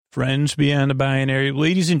Friends beyond the binary,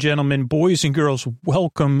 ladies and gentlemen, boys and girls,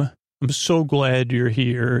 welcome. I'm so glad you're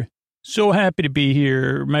here. So happy to be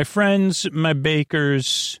here. My friends, my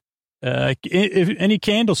bakers, if any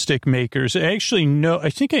candlestick makers. I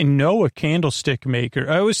think I know a candlestick maker.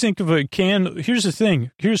 I always think of a candle. Here's the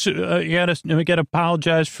thing. I gotta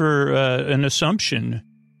apologize for an assumption.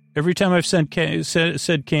 Every time I've said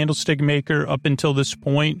candlestick maker up until this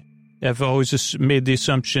point, I've always just made the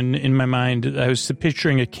assumption in my mind. I was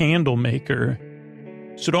picturing a candle maker.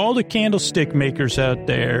 So to all the candlestick makers out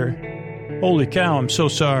there, holy cow, I'm so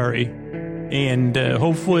sorry. And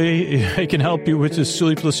hopefully I can help you with this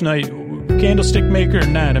sleepless night. Candlestick maker or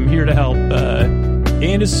not, I'm here to help.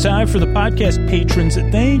 And it's time for the podcast patrons.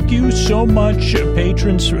 Thank you so much,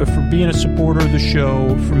 patrons, for being a supporter of the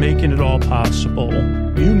show, for making it all possible.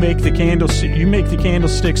 You make the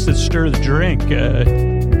candlesticks that stir the drink.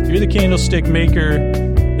 You're the candlestick maker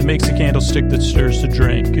that makes the candlestick that stirs the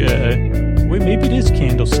drink. Wait, maybe it is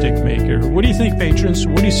candlestick maker. What do you think, patrons?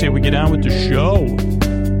 What do you say we get on with the show?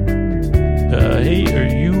 Hey,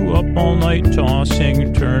 are you up all night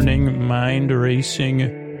tossing, turning, mind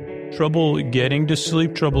racing, trouble getting to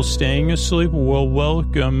sleep, trouble staying asleep? Well,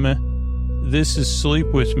 welcome. This is Sleep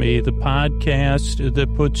With Me, the podcast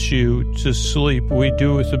that puts you to sleep. We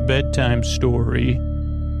do it with a bedtime story.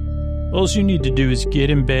 All you need to do is get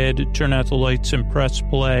in bed, turn out the lights, and press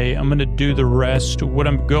play. I'm going to do the rest. What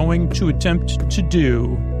I'm going to attempt to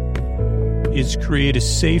do is create a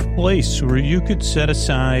safe place where you could set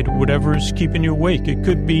aside whatever is keeping you awake. It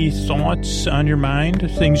could be thoughts on your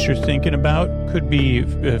mind, things you're thinking about. Could be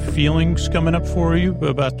feelings coming up for you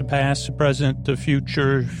about the past, the present, the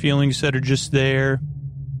future, feelings that are just there.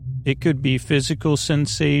 It could be physical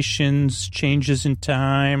sensations, changes in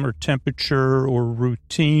time or temperature or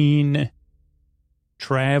routine,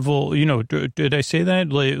 travel. You know, did I say that?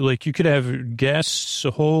 Like you could have guests,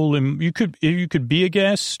 you could be a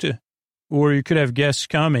guest, or you could have guests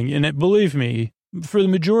coming. And believe me, for the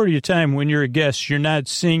majority of the time when you're a guest, you're not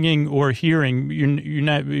singing or hearing. You're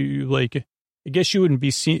not like, I guess you wouldn't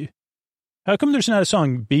be seeing. How come there's not a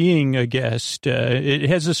song being a guest? It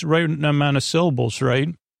has this right amount of syllables, right?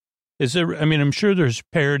 Is there? I mean, I'm sure there's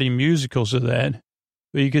parody musicals of that.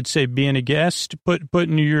 But you could say being a guest,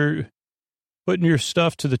 putting your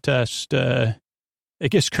stuff to the test. I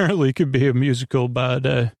guess currently it could be a musical about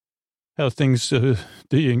how things the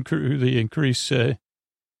increase.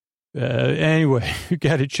 Anyway, you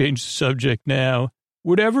got to change the subject now.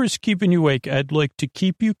 Whatever is keeping you awake, I'd like to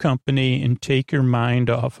keep you company and take your mind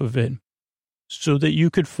off of it, so that you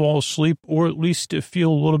could fall asleep or at least feel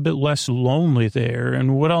a little bit less lonely there.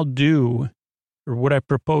 And what I'll do, or what I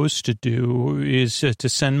propose to do, is to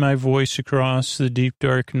send my voice across the deep,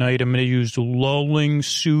 dark night. I'm going to use lulling,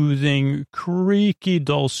 soothing, creaky,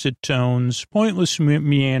 dulcet tones, pointless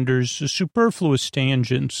meanders, superfluous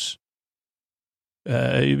tangents.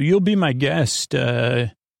 You'll be my guest,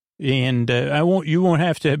 and you won't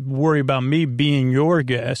have to worry about me being your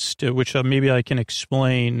guest, which maybe I can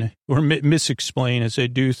explain or misexplain as I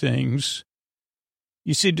do things.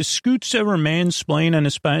 You see, does Scoots ever mansplain on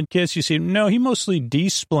his podcast? You say, no, he mostly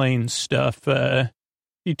de-splains stuff.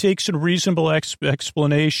 He takes a reasonable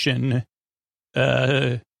explanation,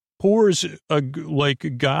 pours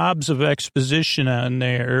like gobs of exposition on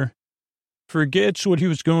there, forgets what he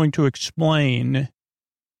was going to explain,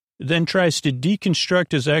 then tries to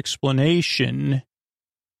deconstruct his explanation,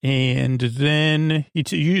 and then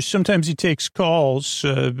sometimes he takes calls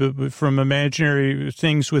from imaginary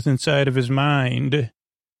things within inside of his mind,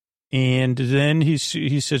 and then he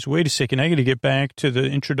says, wait a second, I got to get back to the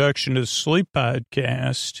introduction to the Sleep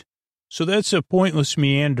Podcast. So that's a pointless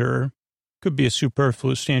meander, could be a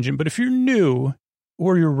superfluous tangent, but if you're new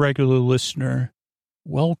or you're a regular listener,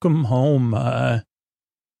 welcome home. I'm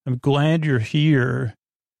glad you're here.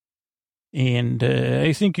 And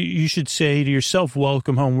I think you should say to yourself,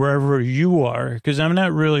 welcome home, wherever you are, because I'm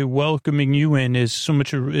not really welcoming you in as so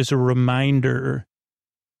much as a reminder.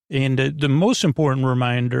 And the most important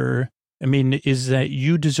reminder, I mean, is that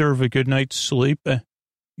you deserve a good night's sleep.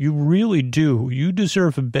 You really do. You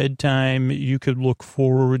deserve a bedtime you could look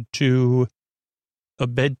forward to, a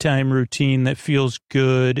bedtime routine that feels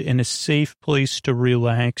good and a safe place to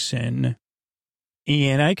relax in.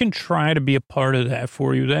 And I can try to be a part of that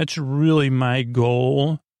for you. That's really my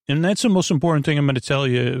goal. And that's the most important thing I'm going to tell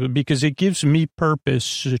you, because it gives me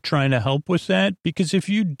purpose to trying to help with that. Because if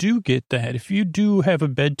you do get that, if you do have a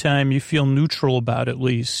bedtime you feel neutral about, at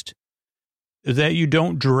least, that you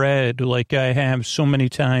don't dread like I have so many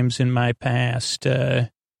times in my past,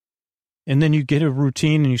 and then you get a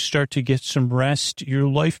routine and you start to get some rest, your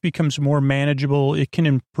life becomes more manageable. It can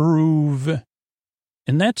improve.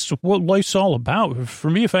 And that's what life's all about. For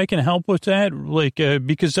me, if I can help with that,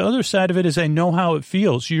 because the other side of it is I know how it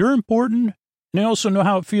feels. You're important, and I also know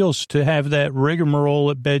how it feels to have that rigmarole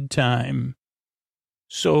at bedtime.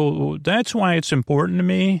 So that's why it's important to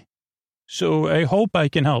me. So I hope I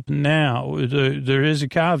can help. Now, there is a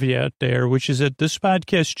caveat there, which is that this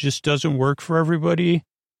podcast just doesn't work for everybody.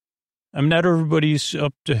 I'm not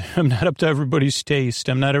up to everybody's taste.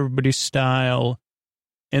 I'm not everybody's style.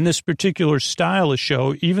 And this particular style of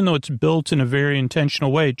show, even though it's built in a very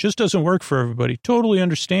intentional way, it just doesn't work for everybody. Totally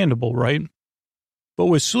understandable, right? But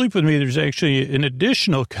with Sleep With Me, there's actually an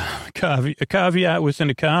additional caveat within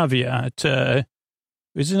a caveat.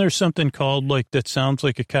 Isn't there something called that sounds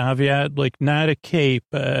like a caveat, not a cape?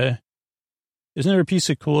 Isn't there a piece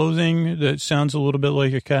of clothing that sounds a little bit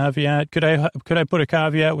like a caveat? Could I put a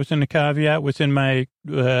caveat within my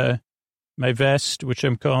my vest, which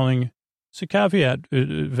I'm calling? It's a caveat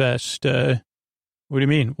vest. What do you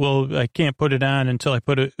mean? Well, I can't put it on until I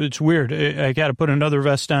put it. It's weird. I got to put another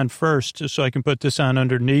vest on first so I can put this on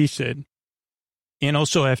underneath it. And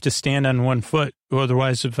also I have to stand on one foot.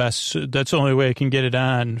 Otherwise the vest, that's the only way I can get it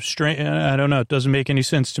on. I don't know. It doesn't make any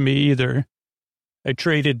sense to me either. I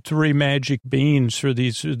traded 3 magic beans for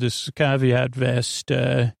this caveat vest.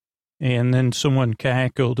 And then someone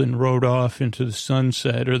cackled and rode off into the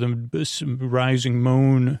sunset or the rising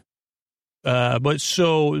moon. But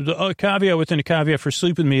so the caveat within a caveat for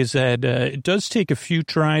Sleep With Me is that it does take a few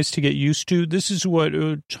tries to get used to. This is what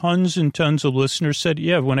tons and tons of listeners said.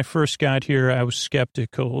 Yeah, when I first got here, I was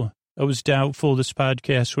skeptical. I was doubtful this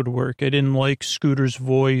podcast would work. I didn't like Scooter's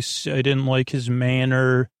voice. I didn't like his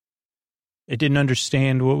manner. I didn't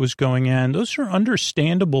understand what was going on. Those are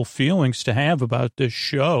understandable feelings to have about this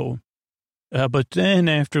show. But then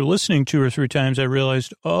after listening 2 or 3 times, I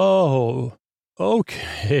realized, oh,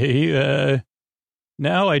 okay,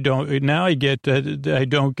 now I get that I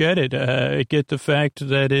don't get it. I get the fact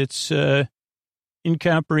that it's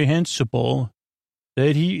incomprehensible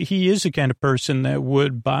that he is the kind of person that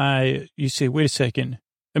would buy. You say, wait a second.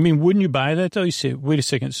 I mean, wouldn't you buy that though? You say, wait a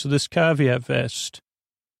second. So this caveat vest,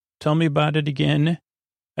 tell me about it again.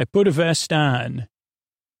 I put a vest on,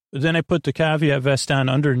 but then I put the caveat vest on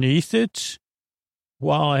underneath it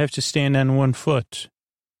while I have to stand on one foot.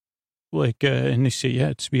 And they say, yeah,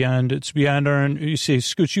 it's beyond our, you say,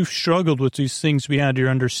 Scoots, you've struggled with these things beyond your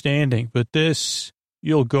understanding, but this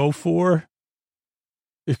you'll go for.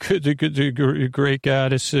 The great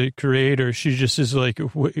goddess creator, she just is like,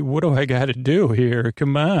 what do I got to do here?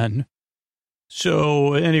 Come on.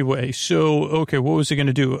 So anyway, okay, what was I going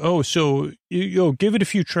to do? Oh, so give it a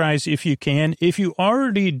few tries if you can. If you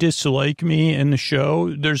already dislike me and the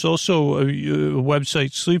show, there's also a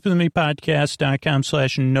website,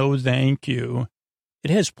 sleepwithmepodcast.com/no thank you.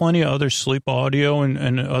 It has plenty of other sleep audio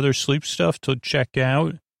and other sleep stuff to check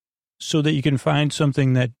out so that you can find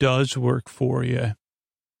something that does work for you.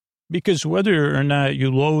 Because whether or not you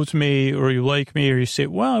loathe me or you like me or you say,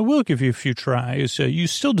 well, I will give you a few tries, you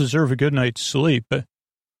still deserve a good night's sleep.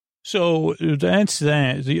 So that's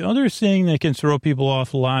that. The other thing that can throw people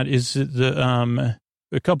off a lot is a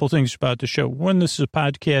couple things about the show. One, this is a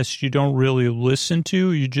podcast you don't really listen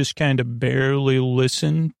to. You just kind of barely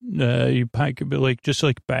listen. Just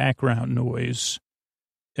like background noise.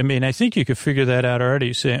 I mean, I think you could figure that out already.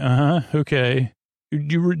 You say, okay.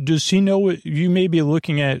 Does he know what you may be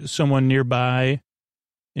looking at someone nearby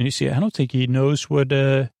and you say, I don't think he knows what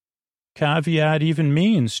caveat even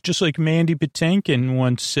means, just like Mandy Patinkin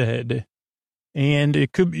once said. And you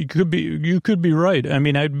could be right. I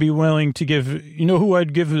mean, I'd be willing to give, who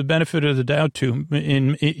I'd give the benefit of the doubt to,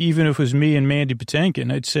 even if it was me and Mandy Patinkin,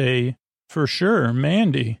 I'd say, for sure,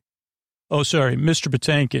 Mandy. Oh, sorry, Mr.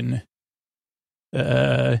 Patinkin.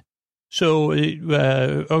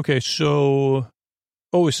 Okay, so...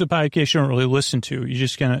 Oh, it's a podcast you don't really listen to. You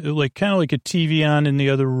just kind of like a TV on in the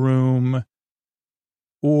other room.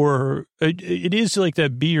 Or it is like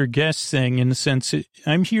that be your guest thing in the sense that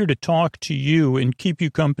I'm here to talk to you and keep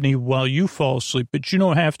you company while you fall asleep, but you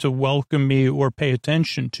don't have to welcome me or pay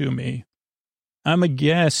attention to me. I'm a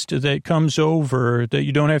guest that comes over that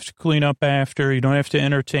you don't have to clean up after, you don't have to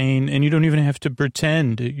entertain, and you don't even have to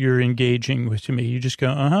pretend you're engaging with me. You just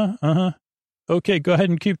go, Okay, go ahead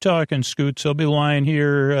and keep talking, Scoots. I'll be lying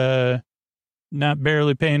here, not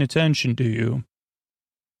barely paying attention to you.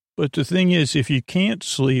 But the thing is, if you can't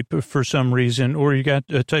sleep for some reason, or you got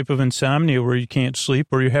a type of insomnia where you can't sleep,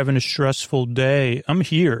 or you're having a stressful day, I'm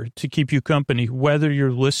here to keep you company, whether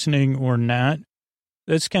you're listening or not.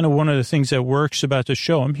 That's kind of one of the things that works about the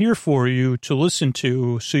show. I'm here for you to listen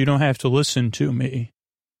to, so you don't have to listen to me.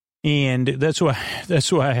 And that's why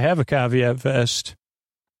I have a caveat vest.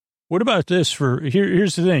 What about this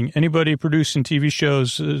here's the thing. Anybody producing TV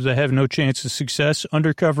shows that have no chance of success,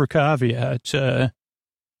 undercover caveat.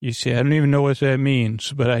 You say, I don't even know what that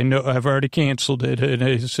means, but I know I've already canceled it. And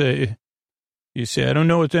you say, I don't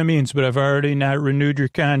know what that means, but I've already not renewed your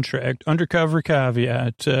contract. Undercover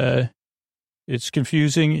caveat. It's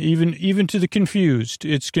confusing, even to the confused.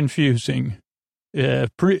 It's confusing. That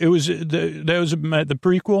was the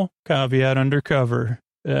prequel. Caveat undercover.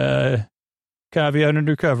 Caveat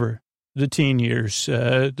undercover. The teen years.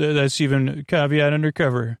 That's even caveat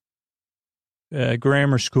undercover.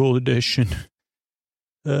 Grammar school edition.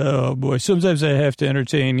 Oh boy, sometimes I have to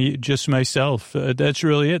entertain just myself. That's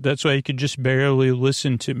really it. That's why you could just barely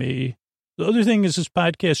listen to me. The other thing is this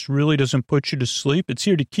podcast really doesn't put you to sleep. It's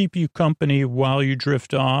here to keep you company while you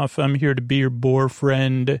drift off. I'm here to be your bore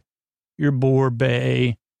friend, your bore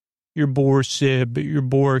bae, your bore sib, your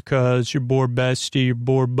bore cuz, your bore bestie, your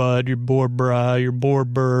bore bud, your bore bra, your bore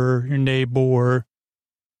burr, your neighbor.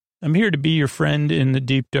 I'm here to be your friend in the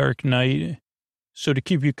deep dark night. So to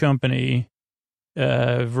keep you company,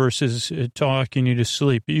 versus talking you to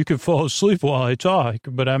sleep. You can fall asleep while I talk,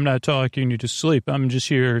 but I'm not talking you to sleep. I'm just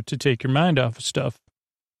here to take your mind off of stuff.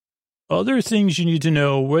 Other things you need to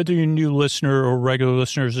know, whether you're a new listener or regular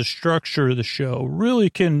listener, is the structure of the show really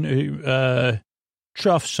can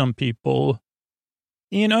chuff some people.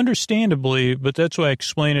 And understandably, but that's why I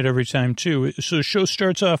explain it every time, too. So the show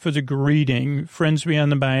starts off with a greeting. Friends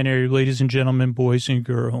beyond the binary, ladies and gentlemen, boys and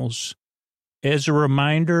girls. As a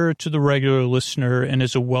reminder to the regular listener and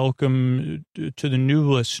as a welcome to the new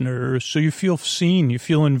listener, so you feel seen, you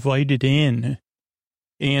feel invited in.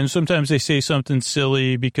 And sometimes they say something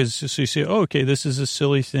silly because so you say, oh, okay, this is a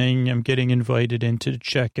silly thing I'm getting invited in to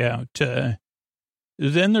check out.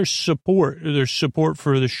 Then there's support. There's support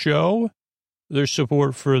for the show. There's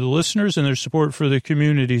support for the listeners, and there's support for the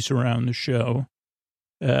communities around the show.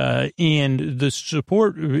 And the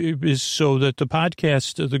support is so that the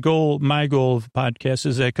podcast, my goal of the podcast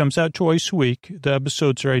is that it comes out twice a week. The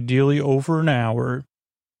episodes are ideally over an hour.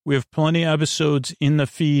 We have plenty of episodes in the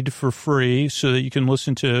feed for free so that you can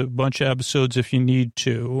listen to a bunch of episodes if you need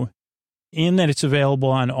to, and that it's available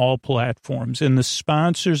on all platforms. And the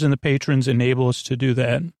sponsors and the patrons enable us to do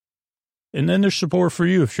that. And then there's support for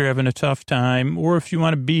you if you're having a tough time or if you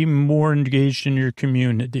want to be more engaged in your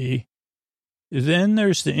community. Then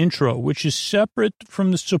there's the intro, which is separate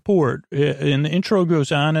from the support. And the intro goes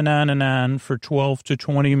on and on and on for 12 to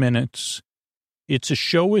 20 minutes. It's a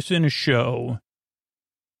show within a show.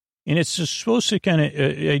 And it's supposed to kind of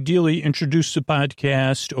ideally introduce the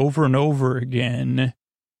podcast over and over again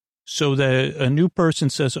so that a new person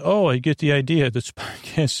says, oh, I get the idea. This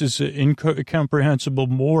podcast is an incomprehensible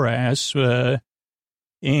morass.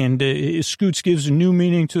 And Scoots gives a new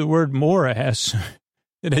meaning to the word morass.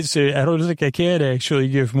 And I say, I don't think I can actually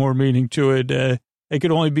give more meaning to it. I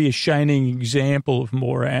could only be a shining example of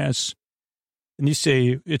morass. And you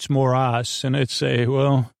say, it's morass. And I'd say,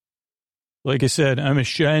 well, like I said, I'm a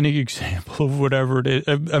shining example of whatever it is.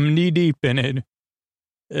 I'm knee deep in it.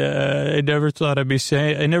 I never thought I'd be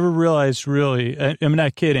saying, I never realized really, I'm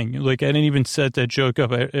not kidding. Like I didn't even set that joke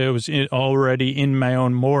up. I was already in my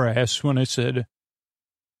own morass when I said,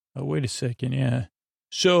 oh, wait a second. Yeah.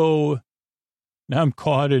 So now I'm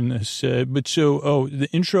caught in this, the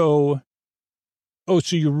intro,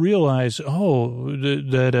 so you realize,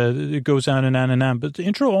 that it goes on and on and on. But the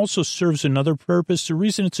intro also serves another purpose. The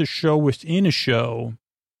reason it's a show within a show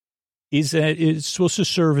is that it's supposed to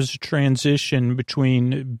serve as a transition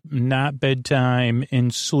between not bedtime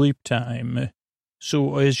and sleep time.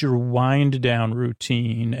 So as your wind down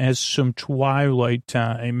routine, as some twilight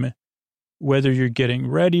time, whether you're getting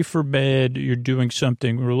ready for bed, you're doing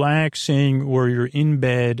something relaxing, or you're in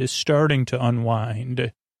bed starting to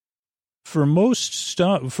unwind. For most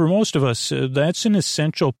of us, that's an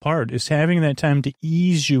essential part, is having that time to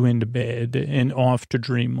ease you into bed and off to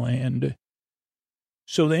dreamland.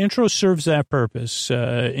 So the intro serves that purpose,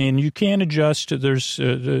 and you can adjust. There's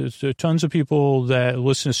tons of people that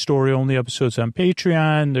listen to story-only episodes on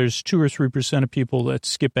Patreon. There's 2 or 3% of people that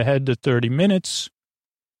skip ahead to 30 minutes.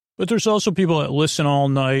 But there's also people that listen all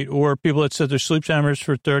night, or people that set their sleep timers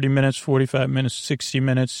for 30 minutes, 45 minutes, 60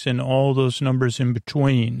 minutes, and all those numbers in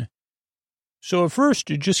between. So at first,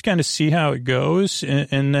 you just kind of see how it goes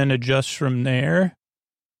and then adjust from there.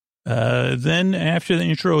 Then after the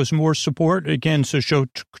intro is more support. Again, so show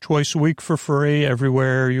twice a week for free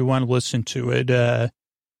everywhere you want to listen to it.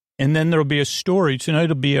 And then there'll be a story. Tonight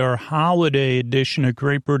will be our holiday edition of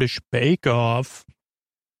Great British Bake Off.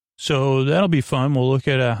 So that'll be fun. We'll look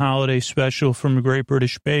at a holiday special from Great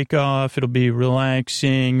British Bake Off. It'll be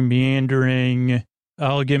relaxing, meandering.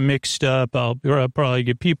 I'll get mixed up. I'll probably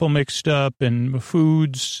get people mixed up and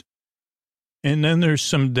foods. And then there's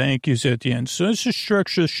some thank yous at the end. So this is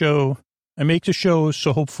structure the show. I make the show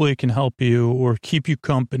so hopefully it can help you or keep you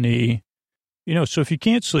company. You know, so if you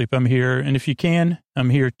can't sleep, I'm here. And if you can,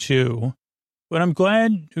 I'm here too. But I'm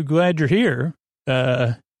glad you're here.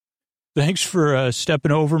 Thanks for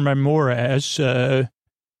stepping over my morass.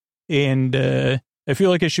 And I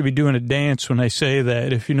feel like I should be doing a dance when I say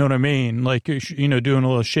that, if you know what I mean. Like, you know, doing a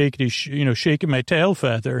little shaking my tail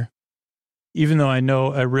feather. Even though I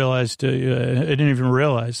realized, I didn't even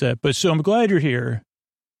realize that. But so I'm glad you're here.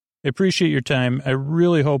 I appreciate your time. I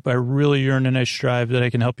really hope, I really yearn and I strive that I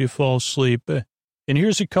can help you fall asleep. And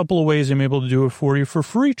here's a couple of ways I'm able to do it for you for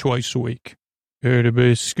free twice a week. Hey,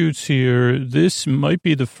 everybody, Scoots here. This might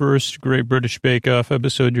be the first Great British Bake Off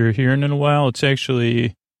episode you're hearing in a while. It's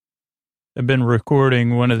actually, I've been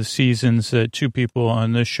recording one of the seasons that two people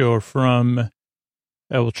on this show are from.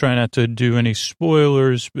 I will try not to do any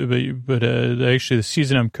spoilers, but actually the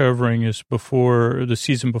season I'm covering is before the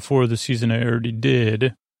season I already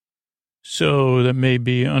did. So that may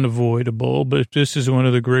be unavoidable, but this is one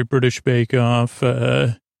of the Great British Bake Off,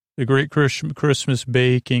 the Great Christmas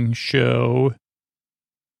Baking Show.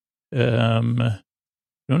 I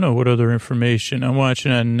don't know what other information. I'm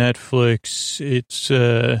watching on Netflix. It's,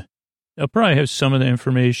 I'll probably have some of the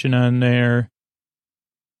information on there,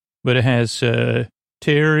 but it has,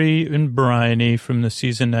 Terry and Bryony from the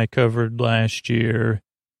season I covered last year.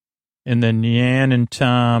 And then Yan and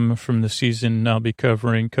Tom from the season I'll be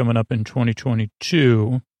covering coming up in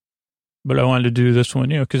 2022. But I wanted to do this one,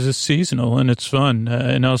 you know, because it's seasonal and it's fun.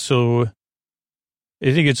 And also,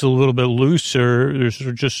 I think it's a little bit looser. There's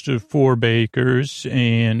just 4 bakers.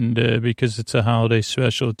 And because it's a holiday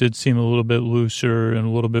special, it did seem a little bit looser and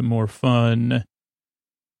a little bit more fun.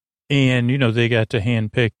 And, you know, they got to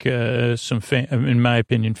handpick some, in my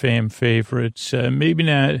opinion, fan favorites. Maybe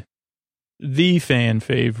not the fan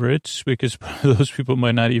favorites, because those people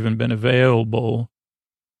might not even been available.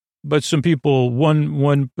 But some people, but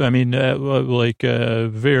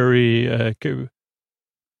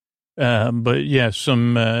yeah,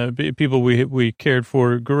 some people we cared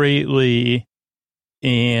for greatly.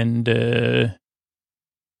 And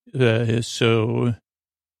so,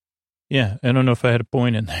 yeah, I don't know if I had a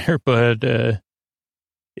point in there, but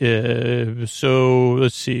so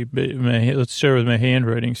let's see. Let's start with my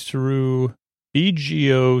handwritings. Through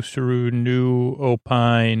BGO, through New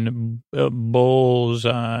Opine,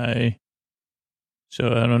 Bullseye. So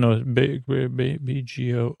I don't know,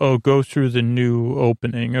 BGO. Oh, go through the new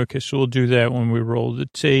opening. Okay, so we'll do that when we roll the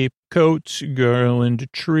tape. Coats, Garland,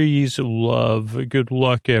 Trees, Love. Good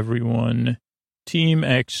luck, everyone. Team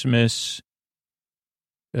Xmas.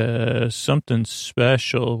 Something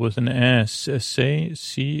special with an S.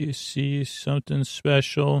 C, something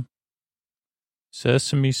special.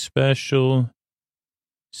 Sesame special.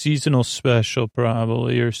 Seasonal special,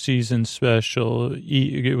 probably, or season special.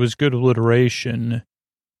 It was good alliteration.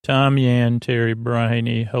 Tom, Yan, Terry,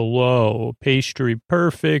 Bryony, hello. Pastry,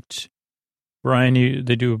 perfect. Bryony,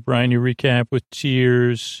 they do a Bryony recap with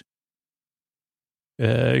tears.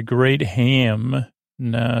 Great ham.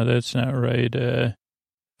 No, that's not right.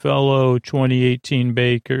 Fellow 2018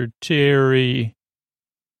 baker, Terry.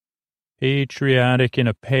 Patriotic in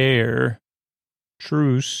a pair.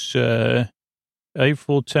 Truce,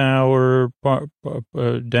 Eiffel Tower,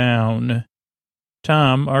 down.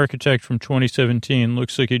 Tom, architect from 2017,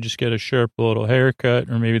 looks like he just got a sharp little haircut,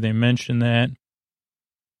 or maybe they mentioned that.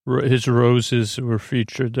 His roses were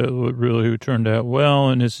featured who turned out well,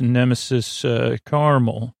 and his nemesis,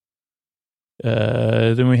 Caramel.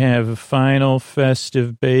 Then we have a final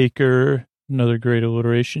festive baker, another great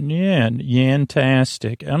alliteration,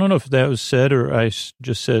 Yantastic. I don't know if that was said or I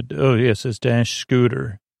just said, oh, yes, it's Dash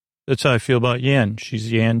Scooter. That's how I feel about Yan.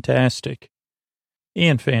 She's Yantastic.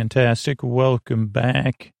 And fantastic. Welcome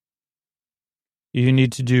back. You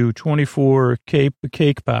need to do 24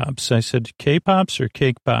 cake pops. I said K-pops or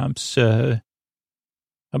cake pops? How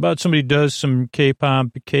about somebody does some K-pop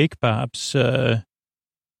cake pops? I'm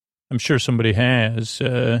sure somebody has.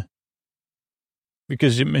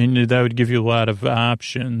 Because, I mean, that would give you a lot of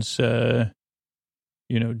options. You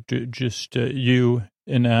know, just you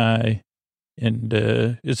and I. And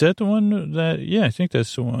is that the one that, yeah, I think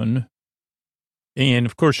that's the one. And,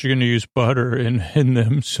 of course, you're going to use butter in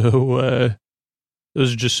them. So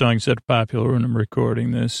those are just songs that are popular when I'm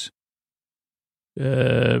recording this.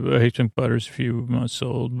 I think butter's a few months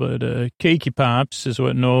old. But Cakey Pops is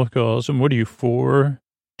what Noel calls them. What are you for?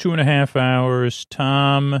 2.5 hours.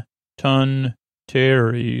 Tom, Ton,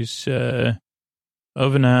 Terry's,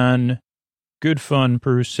 Oven on. Good fun,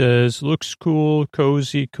 Prue says. Looks cool,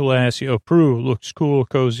 cozy, classy. Oh, Prue looks cool,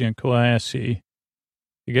 cozy, and classy.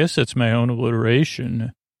 I guess that's my own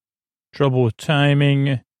alliteration. Trouble with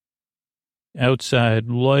timing. Outside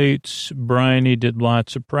lights. Bryony did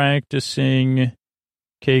lots of practicing.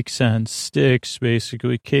 Cakes on sticks,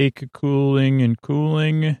 basically. Cake cooling and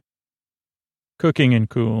cooling. Cooking and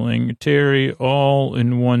cooling. Terry, all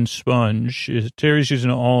in one sponge. Terry's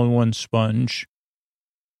using an all-in-one sponge.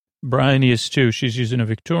 Bryony is too. She's using a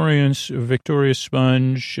Victoria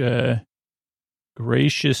sponge.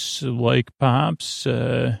 Gracious-like pops.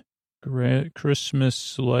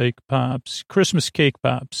 Christmas-like pops. Christmas cake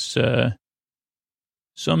pops.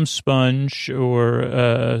 Some sponge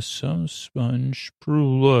or some sponge.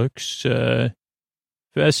 Prue looks.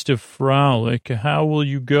 Festive frolic. How will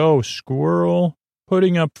you go, squirrel?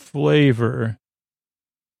 Putting up flavor.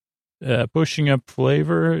 Pushing up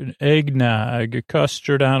flavor. Eggnog.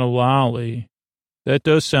 Custard on a lolly. That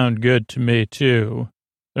does sound good to me, too.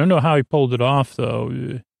 I don't know how he pulled it off,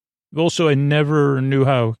 though. Also, I never knew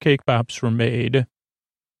how cake pops were made.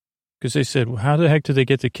 Because they said, well, how the heck did they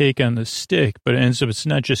get the cake on the stick? But it ends up, it's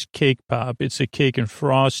not just cake pop. It's a cake and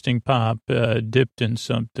frosting pop dipped in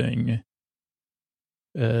something.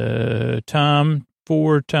 Tom,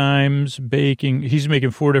 4 times baking. He's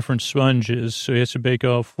making 4 different sponges, so he has to bake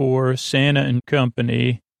all 4. Santa and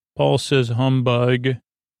Company. Paul says humbug.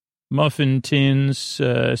 Muffin tins,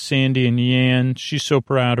 Sandy and Yan. She's so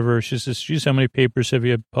proud of her. She says, geez, how many papers have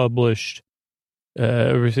you published?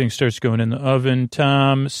 Everything starts going in the oven.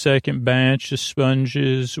 Tom, second batch of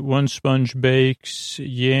sponges. 1 sponge bakes.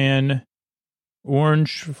 Yan,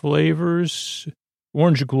 orange flavors.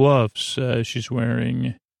 Orange gloves she's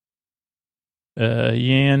wearing.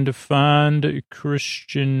 Yan, fond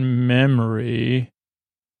Christian memory.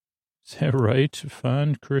 Is that right?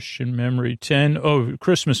 Fond Christian memory. 10. Oh,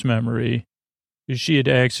 Christmas memory. She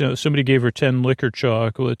had somebody gave her 10 liquor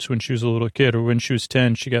chocolates when she was a little kid, or when she was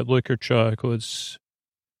 10, she got liquor chocolates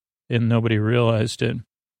and nobody realized it.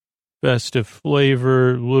 Festive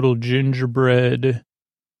flavor, little gingerbread.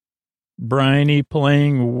 Bryony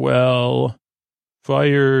playing well.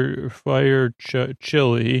 Fire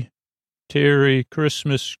chili. Terry,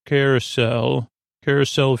 Christmas carousel.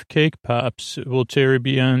 Carousel of cake pops. Will Terry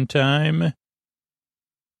be on time?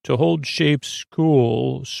 To hold shapes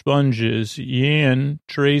cool, sponges. Yan,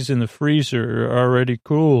 trays in the freezer already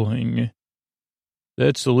cooling.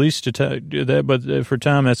 That's the least of that, but for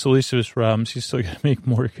Tom, that's the least of his problems. He's still got to make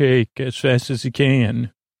more cake as fast as he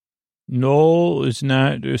can. Noel is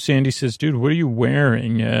not. Sandy says, "Dude, what are you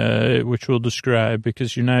wearing?" Which we'll describe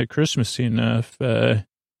because you're not Christmassy enough.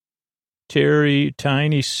 Terry,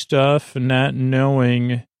 tiny stuff, not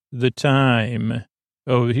knowing the time.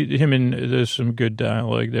 Oh, him and there's some good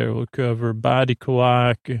dialogue there. We'll cover body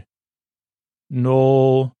clock.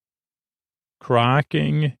 Noel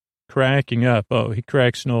cracking up. Oh, he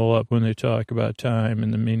cracks Noel up when they talk about time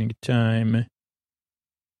and the meaning of time.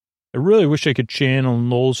 I really wish I could channel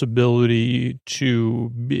Noel's ability to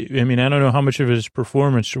be, I mean, I don't know how much of his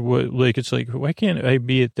performance or what, like, it's like, why can't I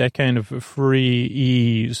be at that kind of free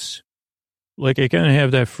ease? Like, I kind of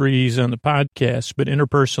have that freeze on the podcast, but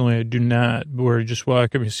interpersonally, I do not, where I just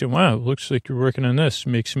walk up and say, wow, it looks like you're working on this.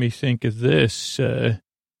 Makes me think of this. I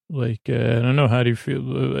don't know, how do you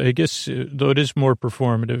feel? I guess, though it is more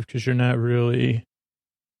performative because you're not really,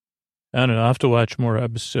 I don't know, I'll have to watch more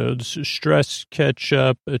episodes. Stress catch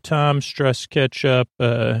up, Tom stress catch up,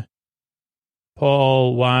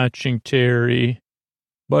 Paul watching Terry.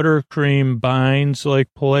 Buttercream binds like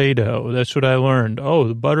Play-Doh. That's what I learned. Oh,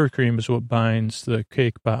 the buttercream is what binds the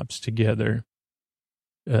cake pops together.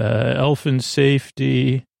 Elfin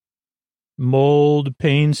safety, mold,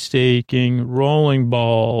 painstaking, rolling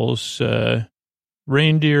balls,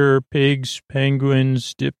 reindeer, pigs,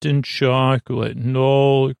 penguins, dipped in chocolate,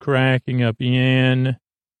 Noel cracking up, Yan,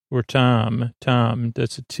 or Tom,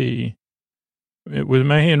 that's a T. With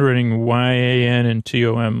my handwriting, Y-A-N and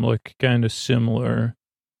T-O-M look kind of similar.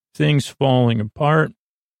 Things falling apart.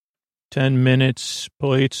 10 minutes.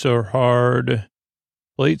 Plates are hard.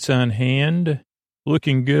 Plates on hand.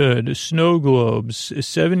 Looking good. Snow globes.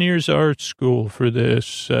 7 years art school for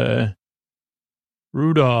this.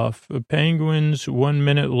 Rudolph. Penguins. 1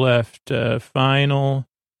 minute left. Final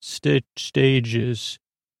stages.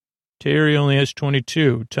 Terry only has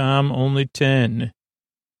 22. Tom only 10.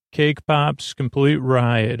 Cake pops. Complete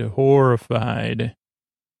riot. Horrified.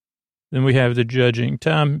 Then we have the judging.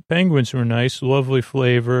 Tom, penguins were nice, lovely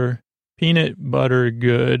flavor, peanut butter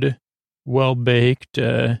good, well baked,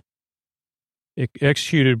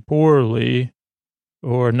 executed poorly,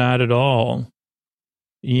 or not at all.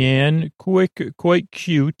 Yan, quick, quite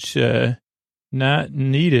cute, not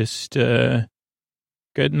neatest.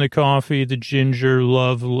 Getting the coffee, the ginger,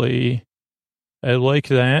 lovely. I like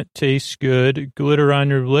that. Tastes good. Glitter on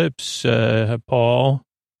your lips, Paul.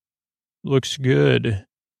 Looks good.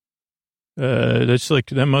 That's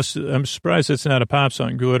like, I'm surprised that's not a pop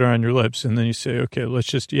song, glitter on your lips. And then you say, okay, let's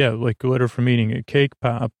just, like glitter from eating a cake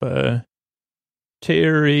pop.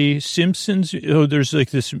 Terry Simpsons. Oh, there's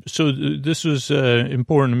like this. So this was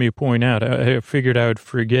important to me to point out. I figured I would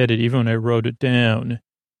forget it even when I wrote it down.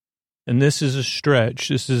 And this is a stretch.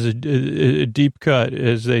 This is a deep cut,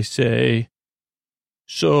 as they say.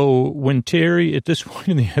 So when Terry, at this point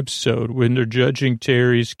in the episode, when they're judging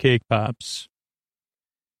Terry's cake pops,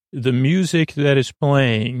 the music that is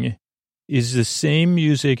playing is the same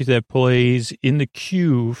music that plays in the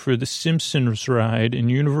queue for the Simpsons ride in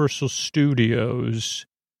Universal Studios.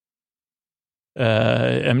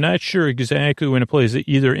 I'm not sure exactly when it plays.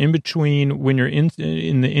 Either in between when you're in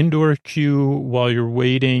the indoor queue while you're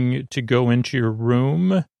waiting to go into your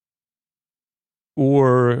room,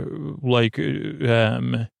 or like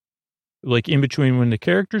in between when the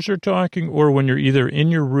characters are talking, or when you're either in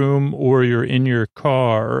your room or you're in your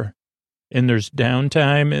car. And there's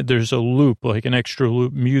downtime, there's a loop, like an extra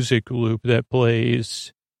loop, music loop that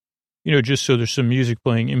plays, just so there's some music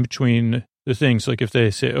playing in between the things. Like if they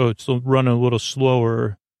say, oh, it's running a little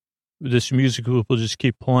slower, this music loop will just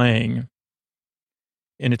keep playing.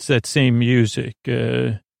 And it's that same music.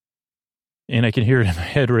 And I can hear it in my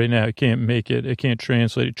head right now. I can't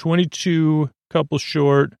translate it. 22, couple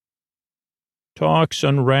short. Talks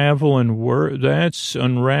unravel and work. That's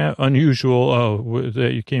unusual. Oh,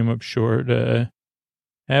 that you came up short. Have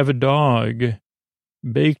a dog.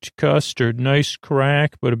 Baked custard. Nice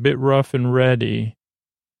crack, but a bit rough and ready.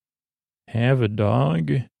 Have a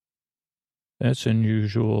dog. That's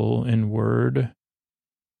unusual in word.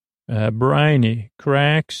 Briny.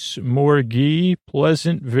 Cracks. More ghee.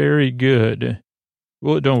 Pleasant. Very good.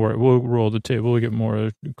 Well, don't worry. We'll roll the table. We'll get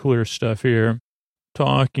more clear stuff here.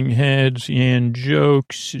 Talking heads and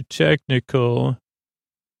jokes, technical,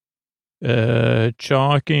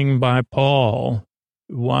 chalking by Paul,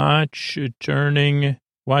 watch your timing,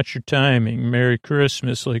 Merry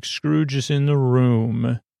Christmas, like Scrooge is in the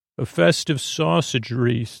room, a festive sausage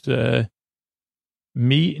wreath,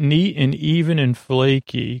 meat, neat and even and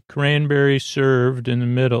flaky, cranberry served in the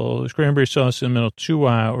middle, cranberry sauce in the middle, 2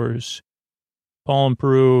 hours, Paul and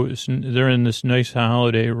Prue, they're in this nice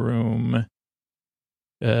holiday room.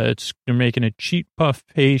 They're making a cheat puff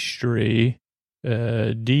pastry.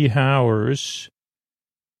 D. Howers.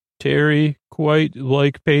 Terry quite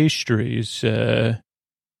like pastries.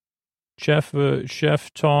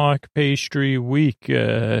 Chef talk pastry week.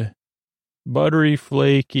 Buttery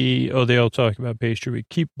flaky. Oh, they all talk about pastry week.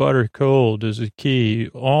 Keep butter cold is a key.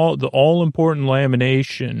 All important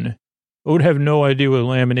lamination. I would have no idea what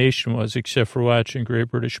lamination was except for watching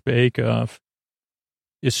Great British Bake Off.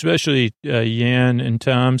 Especially Yan and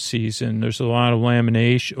Tom season, there's a lot of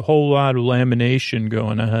lamination, a whole lot of lamination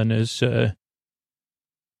going on. As like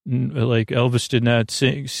Elvis did not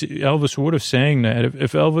sing, Elvis would have sang that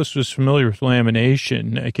if Elvis was familiar with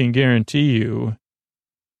lamination. I can guarantee you,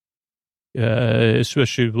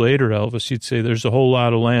 especially later Elvis, he'd say there's a whole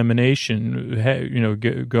lot of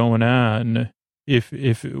lamination, going on. If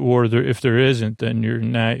there isn't, then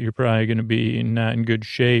you're probably going to be not in good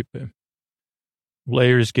shape.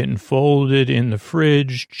 Layers getting folded in the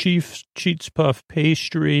fridge. Cheats puff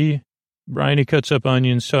pastry. Bryony cuts up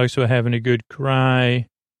onions, talks about having a good cry.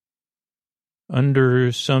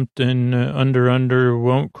 Under something, under,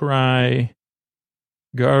 won't cry.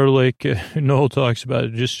 Garlic. Noel talks about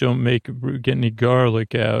it. Just don't get any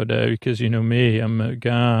garlic out because you know me, I'm a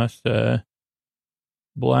goth.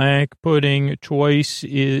 Black pudding. Twice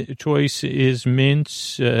is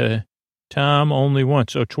mince. Tom only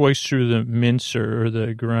once. Oh, twice through the mincer or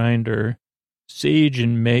the grinder. Sage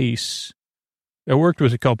and mace. I worked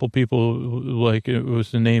with a couple people like it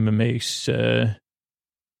was the name of mace.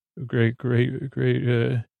 Great.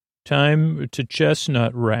 Time to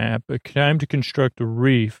chestnut wrap. Time to construct a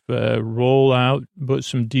wreath. Roll out, put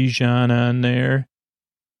some Dijon on there.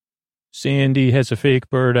 Sandy has a fake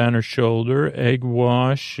bird on her shoulder. Egg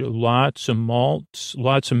wash. Lots of malts.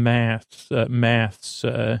 Lots of maths.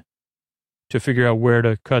 To figure out where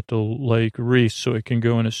to cut the wreath so it can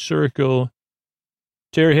go in a circle.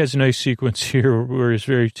 Terry has a nice sequence here where he's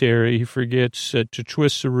very Terry. He forgets to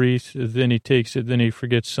twist the wreath, then he takes it, then he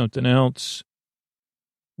forgets something else.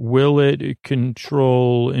 Will it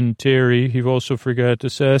control in Terry? He also forgot the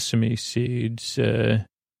sesame seeds.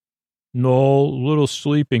 Noel, little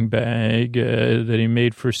sleeping bag that he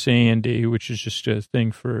made for Sandy, which is just a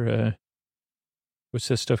thing for, what's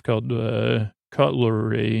that stuff called?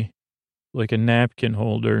 cutlery, like a napkin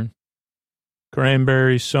holder.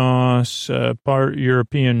 Cranberry sauce, part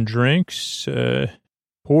European drinks,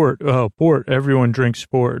 port. Oh, port. Everyone drinks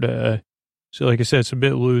port. So like I said, it's a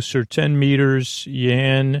bit looser. 10 meters,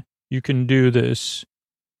 Yan, you can do this.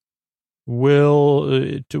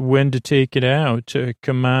 Will, when to take it out?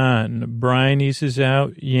 Come on. Briney's is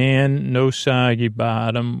out. Yan, no soggy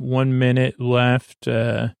bottom. 1 minute left.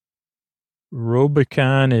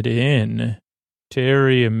 Robicon it in.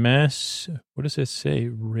 Terry, a mess. What does it say?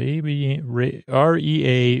 Reabein.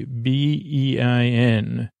 R-E-A-B-E-I-N.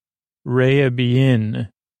 Reabein.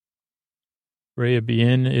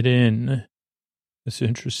 Reabein it in. That's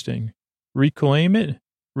interesting. Reclaim it?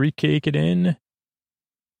 Recake it in?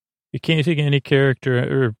 You can't take any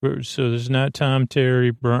character, so there's not Tom, Terry,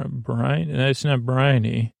 Brian. That's not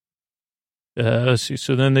Briney. Let's see.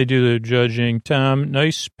 So then they do the judging. Tom,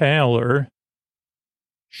 nice pallor.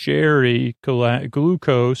 Sherry,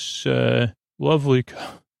 glucose, lovely.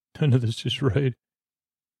 None of this is right.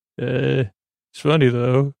 It's funny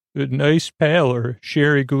though. Nice pallor.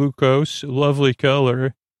 Sherry, glucose, lovely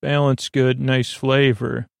color. Balance good, nice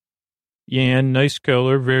flavor. Yan, nice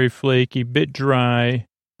color, very flaky, bit dry.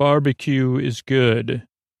 Barbecue is good.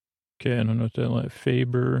 Okay, I don't know what that like.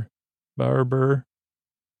 Faber, Barber.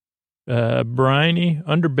 Briny,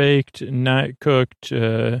 underbaked, not cooked,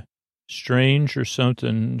 strange or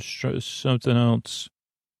something else.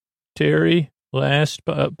 Terry, last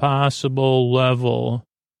possible level.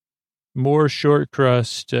 More short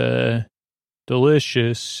crust,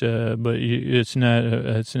 delicious, but it's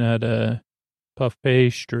not a puff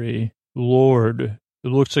pastry. Lord. It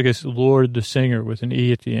looks like it's Lord the Singer with an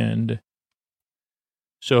E at the end.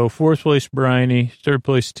 So fourth place, Briney. Third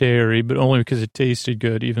place, Terry, but only because it tasted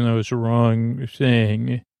good, even though it was the wrong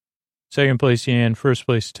thing. Second place, Yan. First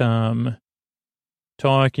place, Tom.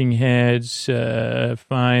 Talking Heads.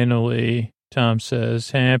 Finally, Tom says,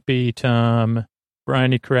 happy Tom.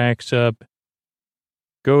 Briney cracks up.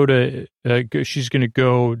 She's going to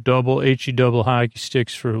go HE double hockey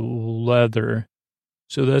sticks for leather.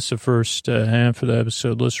 So that's the first half of the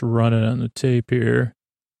episode. Let's run it on the tape here.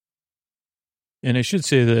 And I should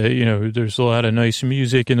say that, there's a lot of nice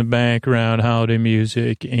music in the background, holiday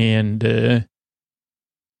music, and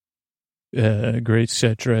great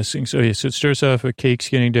set dressing. So, so it starts off with cakes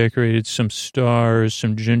getting decorated, some stars,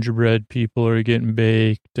 some gingerbread people are getting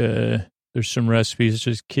baked. There's some recipes,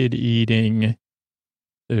 just kid eating.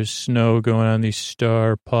 There's snow going on these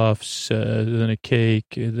star puffs, then a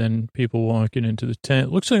cake, then people walking into the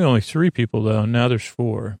tent. Looks like only 3 people, though. Now there's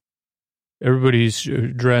 4. Everybody's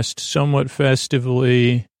dressed somewhat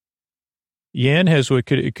festively. Yan has what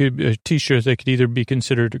could be a T-shirt that could either be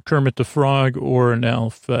considered Kermit the Frog or an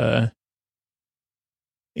elf. And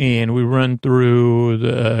we run through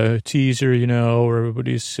the teaser, where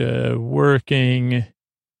everybody's working.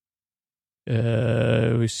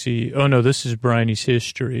 We see, oh no, this is Briney's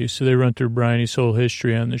history. So they run through Briney's whole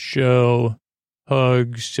history on the show.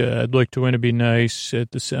 Hugs. I'd like to win to be nice. I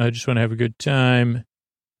just want to have a good time.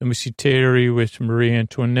 Then we see Terry with Marie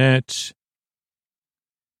Antoinette.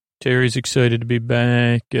 Terry's excited to be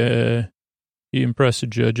back. He impressed the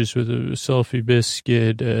judges with a selfie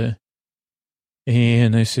biscuit.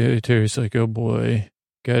 And they say, Terry's like, oh boy,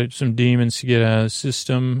 got some demons to get out of the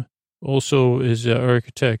system. Also is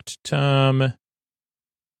architect Tom.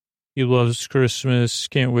 He loves Christmas.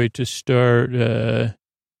 Can't wait to start.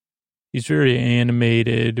 He's very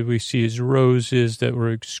animated. We see his roses that were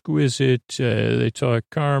exquisite. They talk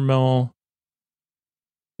caramel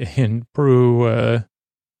and Prue.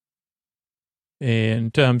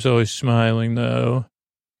 And Tom's always smiling, though.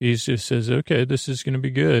 He just says, okay, this is going to be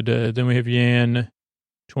good. Then we have Yan,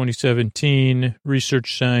 2017,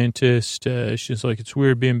 research scientist. She's like, it's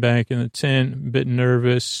weird being back in the tent, a bit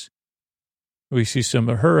nervous. We see some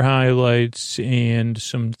of her highlights and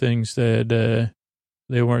some things that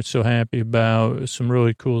they weren't so happy about, some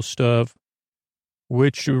really cool stuff.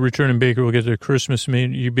 Which returning baker will get their Christmas meal.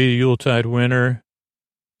 You be a Yuletide winner.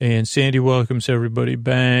 And Sandy welcomes everybody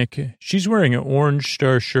back. She's wearing an orange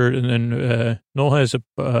star shirt, and then Noel has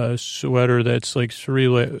a sweater that's like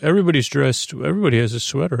 3 everybody's dressed. Everybody has a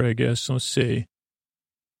sweater, I guess. Let's see.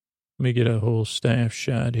 Let me get a whole staff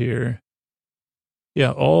shot here. Yeah,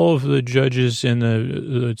 all of the judges and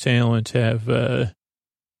the talent have. Okay,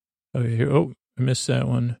 here. Oh, I missed that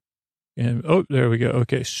one. And there we go.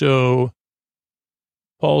 Okay, so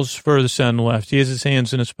Paul's furthest on the left. He has his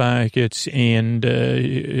hands in his pockets, and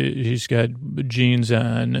he's got jeans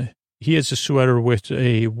on. He has a sweater with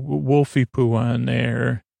a Wolfie Poo on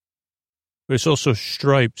there. But it's also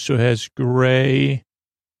striped, so it has gray,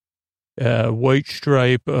 white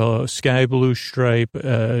stripe, sky blue stripe,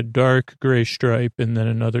 dark gray stripe, and then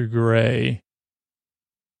another gray.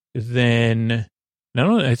 Then,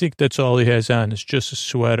 I think that's all he has on. It's just a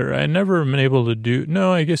sweater. I never been able to do,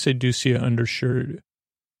 no, I guess I do see an undershirt.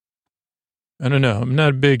 I don't know. I'm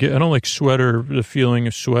not big, I don't like the feeling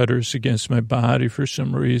of sweaters against my body for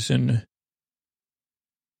some reason.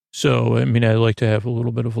 So, I mean, I like to have a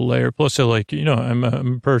little bit of a layer. Plus, I like, I'm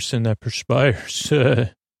a person that perspires.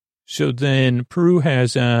 So then Prue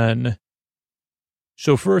has on,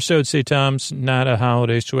 so first I would say Tom's not a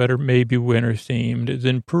holiday sweater, maybe winter themed.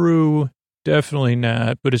 Then Prue, definitely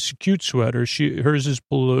not, but it's a cute sweater. Hers is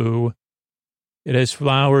blue. It has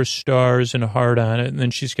flowers, stars, and a heart on it. And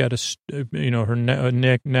then she's got her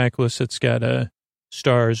necklace that's got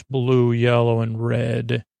stars, blue, yellow, and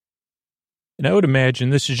red. And I would imagine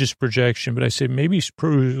this is just projection, but I say maybe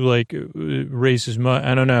Prue raises money.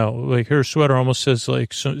 I don't know. Like her sweater almost says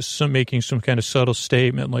like some making some kind of subtle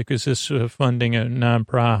statement. Like, is this funding a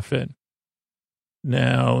nonprofit?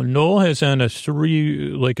 Now Noel has on a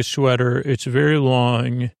sweater. It's very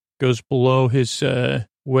long, goes below his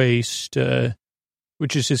waist,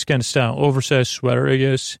 which is his kind of style. Oversized sweater, I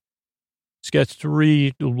guess. It's got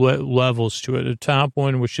 3 levels to it. The top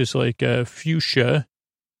one, which is like fuchsia.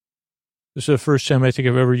 This is the first time I think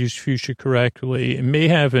I've ever used fuchsia correctly. It may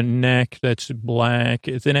have a neck that's black.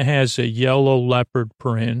 Then it has a yellow leopard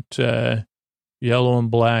print, yellow and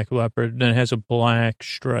black leopard. Then it has a black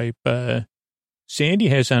stripe. Sandy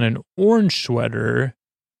has on an orange sweater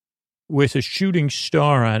with a shooting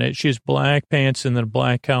star on it. She has black pants and then a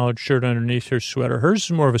black collared shirt underneath her sweater. Hers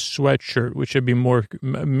is more of a sweatshirt, which I'd be more,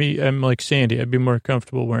 I'm like Sandy, I'd be more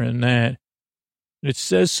comfortable wearing that. It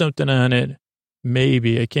says something on it.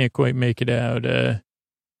 Maybe. I can't quite make it out. And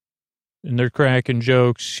they're cracking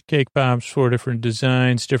jokes. Cake pops, 4 different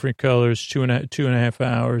designs, different colors, 2.5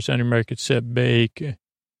 hours. On your market, set, bake.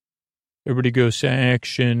 Everybody goes to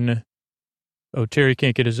action. Oh, Terry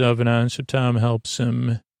can't get his oven on, so Tom helps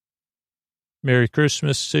him. Merry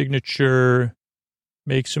Christmas signature.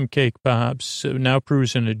 Make some cake pops. So now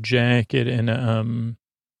Prue's in a jacket and a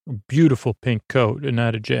beautiful pink coat, and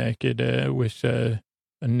not a jacket, with a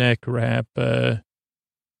neck wrap, I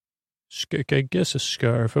guess a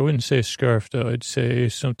scarf. I wouldn't say a scarf, though. I'd say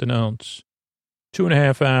something else.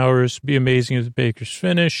 2.5 hours. Be amazing at the baker's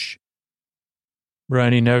finish.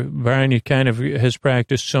 Bryony kind of has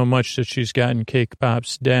practiced so much that she's gotten cake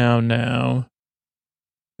pops down now.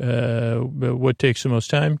 But what takes the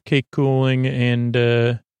most time? Cake cooling and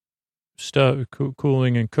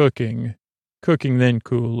cooling and cooking. Cooking, then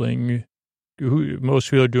cooling.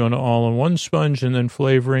 Most people are doing it all on one sponge and then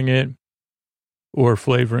flavoring it, or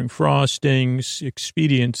flavoring frostings,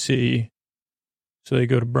 expediency. So they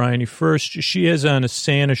go to Bryony first. She has on a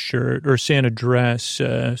Santa shirt or Santa dress,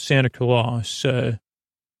 Santa Claus,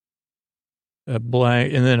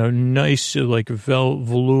 black, and then a nice like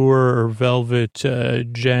velour or velvet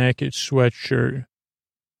jacket, sweatshirt.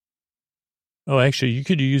 Oh, actually, you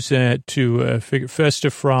could use that to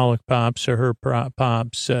Festive Frolic Pops or her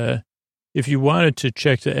pops. If you wanted to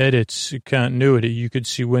check the edits continuity, you could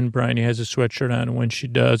see when Bryony has a sweatshirt on and when she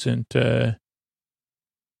doesn't.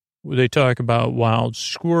 They talk about wild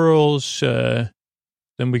squirrels. Then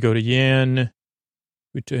we go to Yan,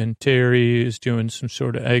 and Terry is doing some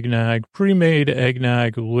sort of eggnog, pre-made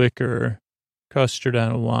eggnog liquor, custard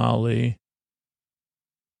on a lolly.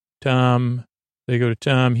 Tom, they go to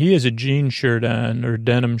Tom. He has a jean shirt on, or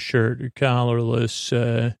denim shirt, collarless,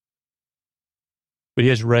 but he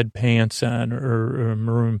has red pants on, or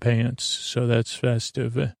maroon pants, so that's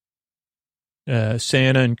festive.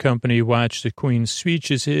 Santa and company watch the Queen's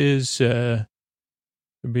speeches. There'll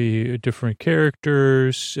be different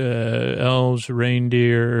characters, elves,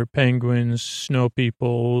 reindeer, penguins, snow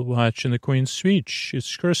people watching the Queen's speech.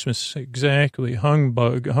 It's Christmas, exactly.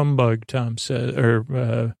 Humbug, Tom says,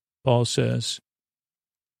 or Paul says.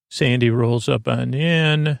 Sandy rolls up on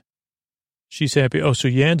Yan. She's happy. Oh, so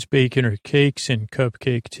Yan's baking her cakes in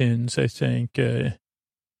cupcake tins, I think. JUB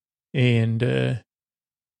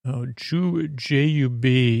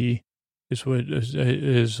is what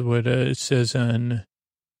it says on,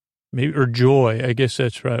 maybe, or Joy. I guess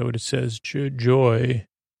that's probably what it says. Joy.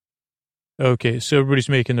 Okay, so everybody's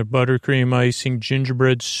making their buttercream icing,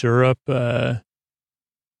 gingerbread syrup,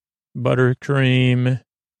 buttercream,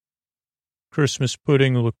 Christmas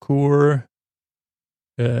pudding liqueur.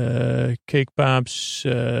 Cake pops.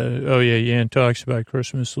 Yan talks about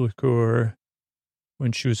Christmas liqueur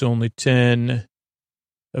when she was only 10.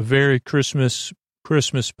 A very Christmas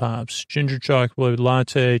pops. Ginger chocolate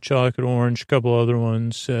latte, chocolate orange, a couple other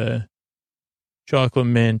ones. chocolate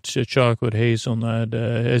mint, chocolate hazelnut.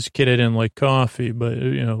 As a kid, I didn't like coffee, but,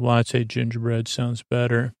 latte gingerbread sounds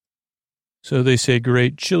better. So they say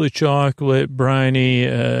great chili chocolate, briny.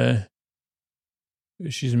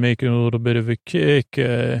 She's making a little bit of a kick.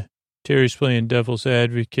 Terry's playing devil's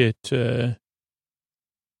advocate. It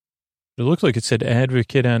looked like it said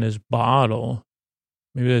advocate on his bottle.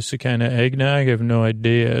 Maybe that's the kind of eggnog. I have no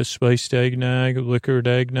idea. Spiced eggnog, liquored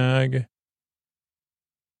eggnog.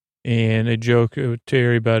 And a joke with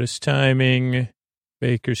Terry about his timing.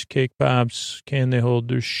 Baker's Cake Pops. Can they hold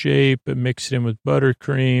their shape? Mix it in with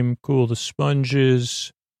buttercream. Cool the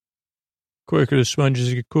sponges. Quicker the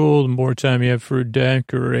sponges get cool, the more time you have for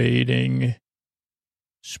decorating.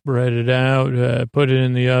 Spread it out. Put it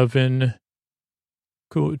in the oven.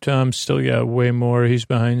 Cool. Tom's still got way more. He's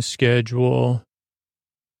behind schedule.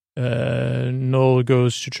 Noel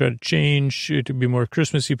goes to try to change it to be more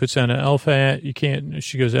Christmas. He puts on an elf hat.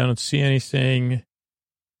 She goes, I don't see anything.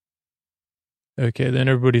 Okay, then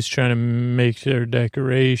everybody's trying to make their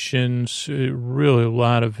decorations. Really a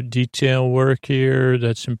lot of detail work here.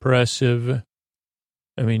 That's impressive.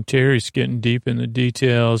 I mean, Terry's getting deep in the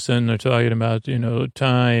details. Then they're talking about,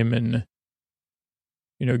 time and,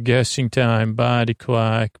 guessing time, body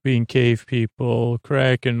clock, being cave people,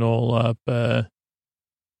 cracking Noel up.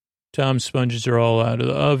 Tom's sponges are all out of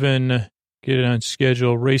the oven. Get it on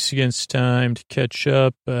schedule. Race against time to catch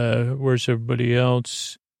up. Where's everybody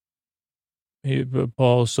else?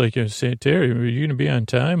 Paul's like, saying, Terry, are you going to be on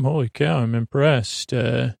time? Holy cow, I'm impressed.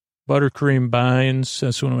 Buttercream binds.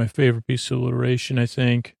 That's one of my favorite pieces of alliteration, I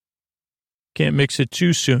think. Can't mix it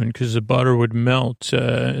too soon because the butter would melt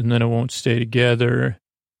and then it won't stay together.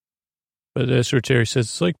 But that's where Terry says,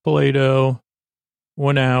 it's like Play-Doh.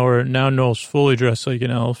 1 hour. Now Noel's fully dressed like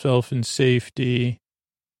an elf in safety.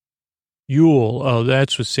 Yule. Oh,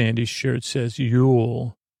 that's what Sandy's shirt says,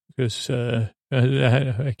 Yule. Because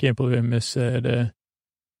I can't believe I missed that.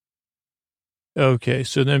 Okay,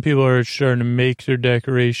 so then people are starting to make their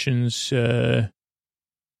decorations,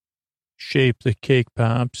 shape the cake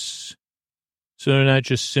pops. So they're not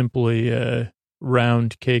just simply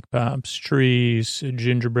round cake pops, trees,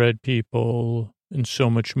 gingerbread people, and so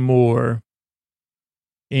much more.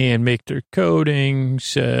 And make their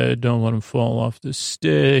coatings. Don't let them fall off the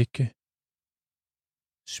stick.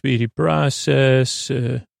 Speedy process.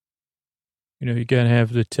 You got to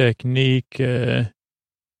have the technique. Got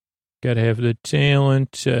to have the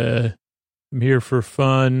talent. I'm here for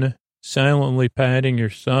fun. Silently patting your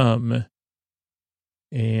thumb.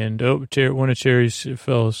 And, one of Terry's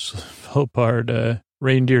fell apart.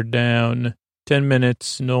 Reindeer down. 10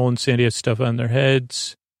 minutes. Noel and Sandy have stuff on their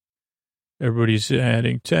heads. Everybody's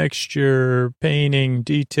adding texture, painting,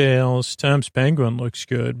 details. Tom's penguin looks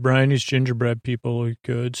good. Bryony's gingerbread people look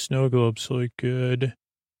good. Snow globes look good.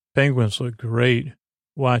 Penguins look great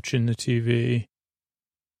watching the TV.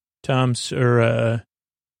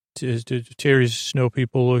 Terry's snow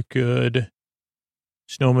people look good.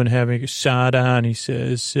 Snowman having a sod on, he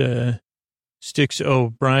says.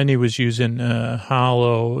 Bryony was using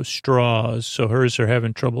hollow straws, so hers are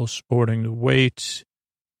having trouble supporting the weight.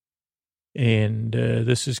 And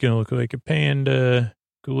this is going to look like a panda,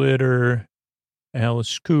 glitter,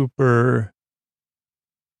 Alice Cooper,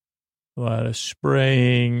 a lot of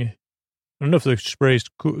spraying. I don't know if the sprays,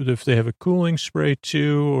 if they have a cooling spray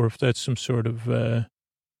too, or if that's some sort of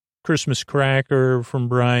Christmas cracker from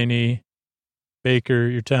Bryony. Baker,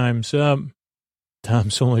 your time's up.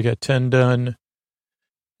 Tom's only got 10 done.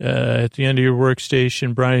 At the end of your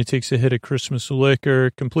workstation, Bryony takes a hit of Christmas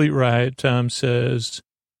liquor. Complete riot, Tom says.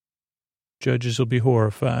 Judges will be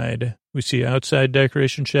horrified. We see outside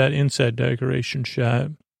decoration shot, inside decoration shot.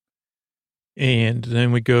 And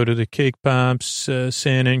then we go to the cake pops.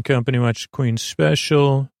 Santa and company watch the Queen's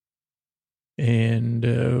special. And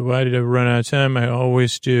why did I run out of time? I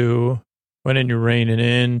always do. Why didn't you rein it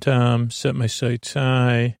in, Tom? Set my sights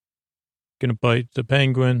high. Gonna bite the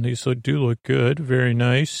penguin. These do look good. Very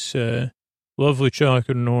nice. Lovely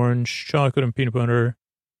chocolate and orange. Chocolate and peanut butter.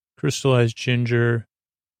 Crystallized ginger.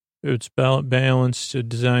 It's balanced. The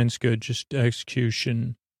design's good. Just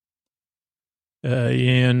execution.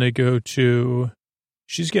 And they go to,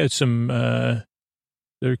 she's got some,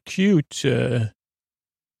 they're cute,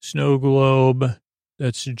 snow globe.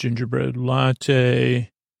 That's a gingerbread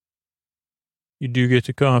latte. You do get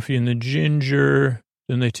the coffee and the ginger.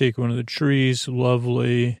 Then they take one of the trees.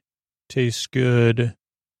 Lovely. Tastes good.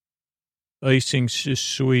 Icing's just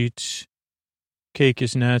sweet. Cake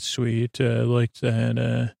is not sweet. I like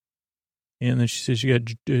that. And then she says, you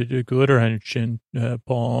got glitter on your chin,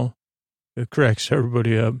 Paul. It cracks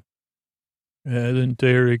everybody up. Then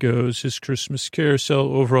there he goes. His Christmas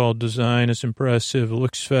carousel overall design is impressive. It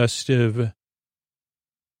looks festive.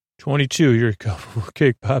 22, you're a couple of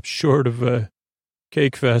cake pops short of a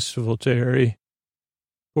cake festival, Terry.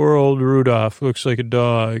 Poor old Rudolph looks like a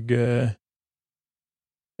dog.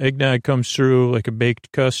 Eggnog comes through like a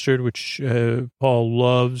baked custard, which Paul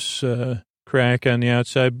loves. Crack on the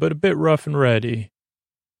outside, but a bit rough and ready.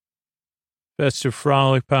 Festive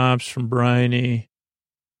frolic pops from Bryony.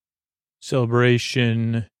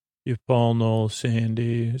 Celebration. You have Paul, Noel,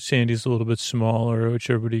 Sandy. Sandy's a little bit smaller, which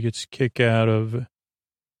everybody gets a kick out of.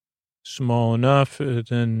 Small enough,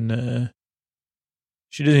 then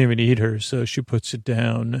she doesn't even eat her, so she puts it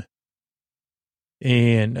down.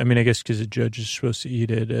 And, I mean, I guess because the judge is supposed to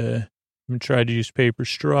eat it. I'm going to try to use paper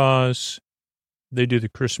straws. They do the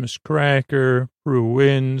Christmas cracker. Prue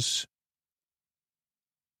wins.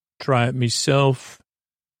 Try it myself.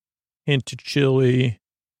 Hint of chili.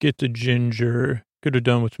 Get the ginger. Could have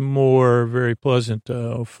done with more. Very pleasant,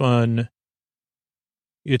 though. Fun.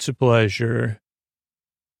 It's a pleasure.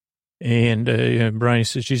 And Brian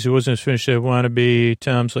says, geez, it wasn't as finished as I want to be.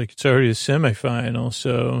 Tom's like, it's already the semifinal.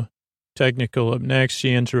 So technical up next.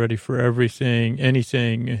 Jan's ready for everything,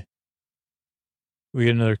 anything. We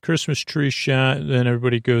get another Christmas tree shot. Then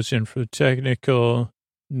everybody goes in for the technical.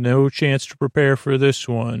 No chance to prepare for this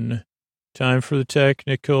one. Time for the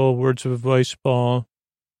technical. Words of advice, Paul.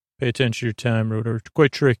 Pay attention to your time, Rhoda. It's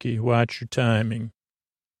quite tricky. Watch your timing.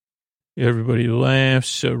 Everybody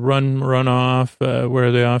laughs. Run off. Where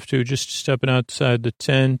are they off to? Just stepping outside the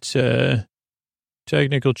tent.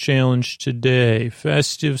 Technical challenge today.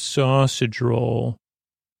 Festive sausage roll.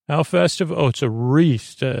 How festive? Oh, it's a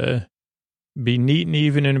wreath. Be neat and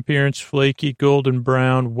even in appearance, flaky, golden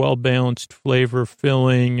brown, well-balanced flavor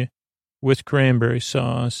filling with cranberry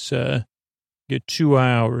sauce. Get 2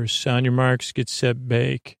 hours. On your marks, get set,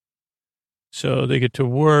 bake. So they get to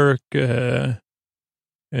work.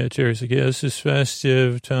 Terry's like, yeah, this is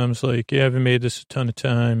festive. Tom's like, yeah, I haven't made this a ton of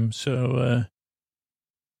time. So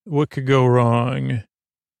what could go wrong?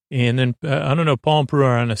 And then, I don't know, Paul and Prue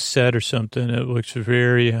are on a set or something. It looks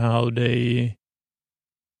very holiday.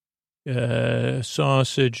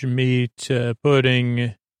 Sausage, meat,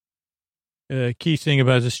 pudding. Key thing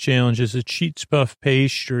about this challenge is a cheats puff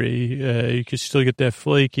pastry. You can still get that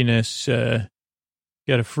flakiness.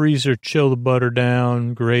 Got a freezer, chill the butter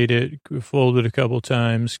down, grate it, fold it a couple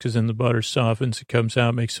times because then the butter softens. It comes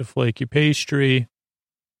out, makes a flaky pastry.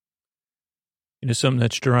 Something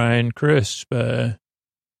that's dry and crisp.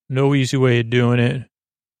 No easy way of doing it.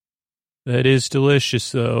 That is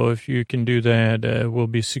delicious, though. If you can do that, will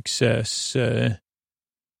be success. We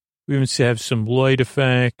even have some light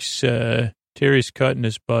effects. Terry's cutting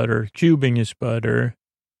his butter, cubing his butter.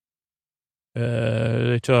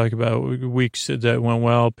 They talk about weeks that went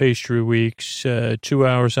well, pastry weeks, 2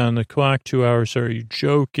 hours on the clock, 2 hours. Are you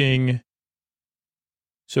joking?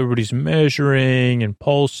 So everybody's measuring and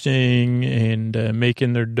pulsing and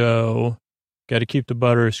making their dough. Got to keep the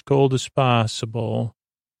butter as cold as possible.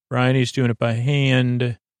 Bryony's doing it by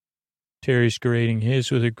hand. Terry's grating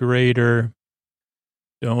his with a grater.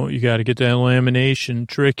 You got to get that lamination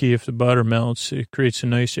tricky if the butter melts. It creates a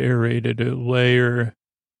nice aerated layer.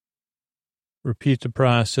 Repeat the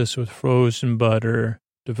process with frozen butter.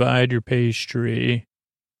 Divide your pastry.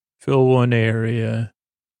 Fill one area.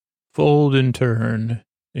 Fold and turn.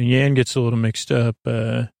 And Yan gets a little mixed up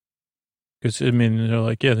because, they're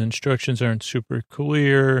like, yeah, the instructions aren't super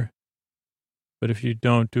clear. But if you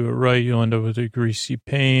don't do it right, you'll end up with a greasy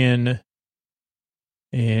pan.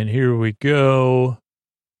 And here we go.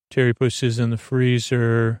 Terry puts his in the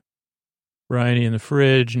freezer. Bryony in the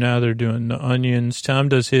fridge. Now they're doing the onions. Tom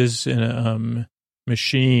does his in a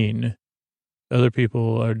machine. Other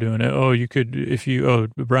people are doing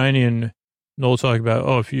it. Bryony and Noel talk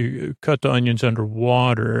about, if you cut the onions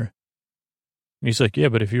underwater. And he's like, yeah,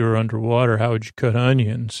 but if you were underwater, how would you cut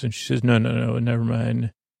onions? And she says, no, never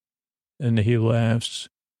mind. And he laughs.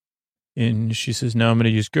 And she says, now I'm going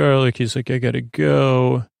to use garlic. He's like, I got to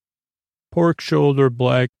go. Pork shoulder,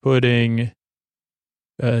 black pudding.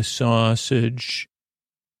 Sausage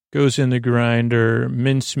goes in the grinder,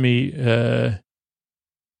 mincemeat,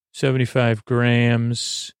 75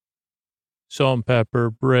 grams, salt and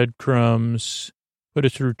pepper, breadcrumbs, put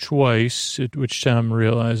it through twice, at which Tom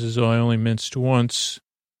realizes, I only minced once.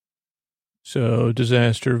 So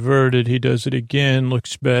disaster averted. He does it again,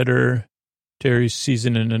 looks better. Terry's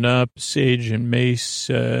seasoning it up, sage and mace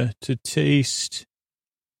to taste.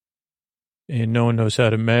 And no one knows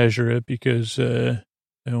how to measure it because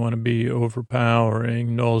they don't want to be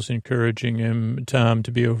overpowering. Noel's encouraging Tom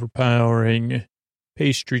to be overpowering.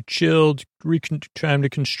 Pastry chilled. Time to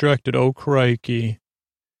construct it. Oh, crikey.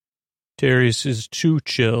 Terry's is too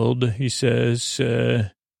chilled, he says,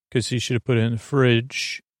 because he should have put it in the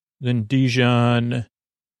fridge. Then Dijon,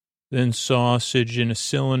 then sausage in a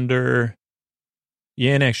cylinder.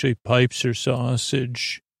 Yan actually pipes her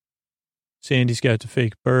sausage. Sandy's got the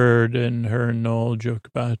fake bird, and her and Noel joke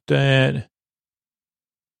about that.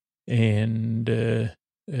 And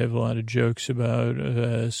have a lot of jokes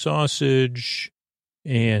about sausage.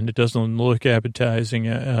 And it doesn't look appetizing,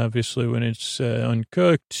 obviously, when it's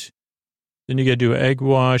uncooked. Then you got to do an egg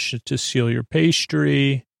wash to seal your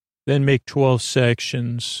pastry. Then make 12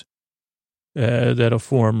 sections that'll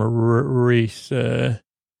form a wreath,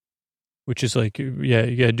 which is like, yeah,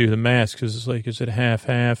 you got to do the math because it's like, is it half,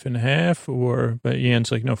 half, and half? But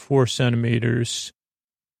Yan's like, no, 4 centimeters.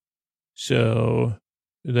 So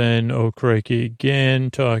then, oh, crikey, again,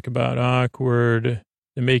 talk about awkward.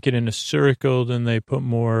 They make it in a circle. Then they put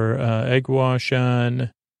more egg wash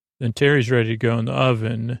on. Then Terry's ready to go in the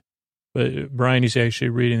oven. But Bryony's actually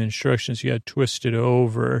reading the instructions. You got to twist it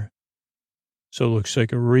over. So it looks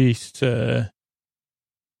like a wreath.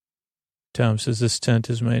 Tom says, this tent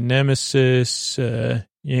is my nemesis.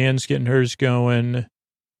 Yan's getting hers going.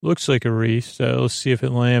 Looks like a wreath. Let's see if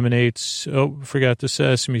it laminates. Oh, forgot the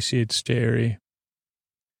sesame seeds, Terry.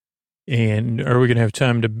 And are we going to have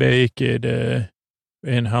time to bake it?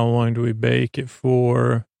 And how long do we bake it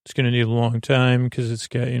for? It's going to need a long time because it's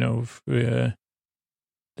got, the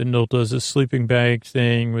Noel does a sleeping bag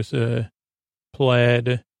thing with a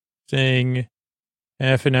plaid thing.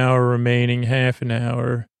 Half an hour remaining, half an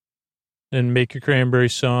hour. Then make a cranberry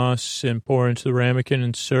sauce and pour into the ramekin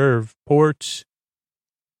and serve. Port.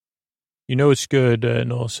 You know it's good,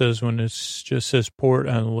 Noel says when it just says port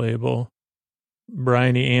on the label.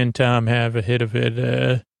 Bryony and Tom have a hit of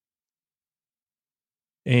it.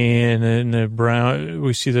 And then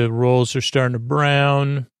we see the rolls are starting to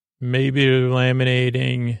brown. Maybe they're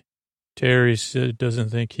laminating. Terry doesn't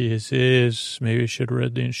think he is. Maybe I should have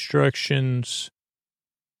read the instructions.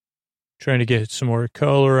 Trying to get some more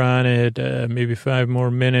color on it. Maybe 5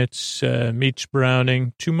 more minutes. Meat's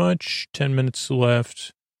browning. Too much. 10 minutes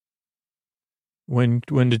left. When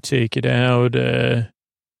to take it out.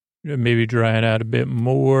 Maybe dry it out a bit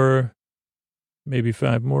more. Maybe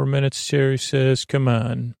 5 more minutes, Terry says. Come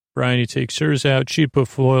on. Bryony takes hers out. She'd put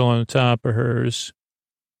foil on the top of hers.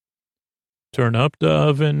 Turn up the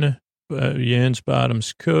oven. Yan's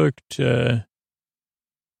bottom's cooked. And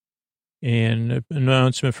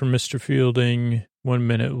announcement from Mr. Fielding. 1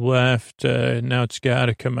 minute left. Now it's got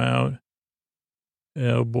to come out.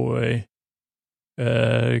 Oh, boy.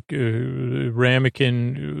 Ramekin.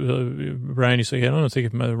 Bryony's like, I don't think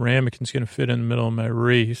if my ramekin's going to fit in the middle of my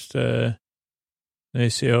wreath. They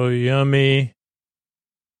say, oh, yummy.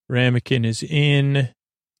 Ramekin is in.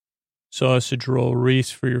 Sausage roll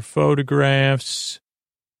wreath for your photographs.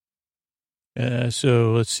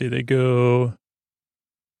 So let's see, they go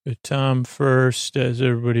Tom first as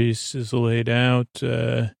everybody's is laid out.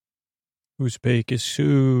 Whose bake is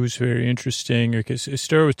whose, very interesting. Okay, so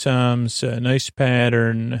start with Tom's, nice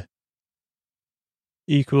pattern.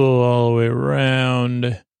 Equal all the way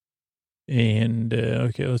around. And,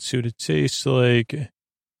 okay, let's see what it tastes like.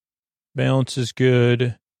 Balance is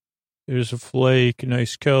good. There's a flake,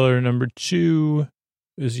 nice color. Number 2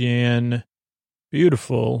 is Yan.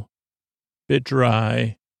 Beautiful. Bit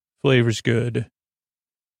dry. Flavor's good.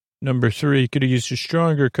 Number 3 could have used a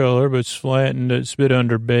stronger color, but it's flattened. It's a bit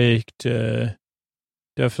underbaked.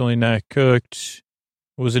 Definitely not cooked.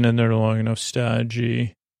 Wasn't in there long enough,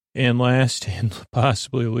 stodgy. And last, and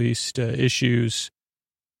possibly least, issues.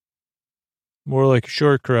 More like a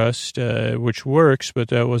short crust, which works, but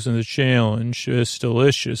that wasn't the challenge. It's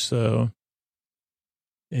delicious, though.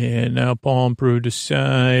 And now Palm Brew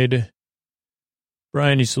decide.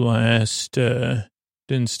 Bryony's last.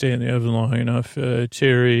 Didn't stay in the oven long enough.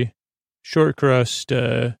 Terry, short crust.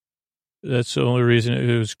 That's the only reason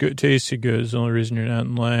it was good. Tasted good. Is the only reason you're not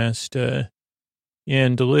in last.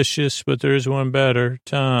 And delicious, but there's one better.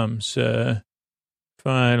 Tom's.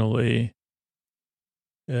 Finally.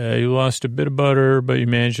 You lost a bit of butter, but you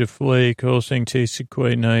managed to flake. The whole thing tasted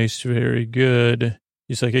quite nice. Very good.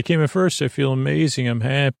 He's like, I came in first. I feel amazing. I'm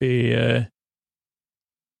happy.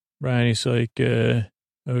 Bryony's like, okay,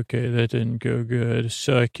 that didn't go good.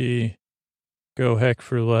 Sucky. Go heck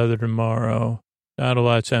for leather tomorrow. Not a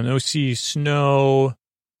lot of time. No see snow. I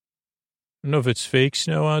don't know if it's fake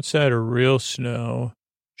snow outside or real snow.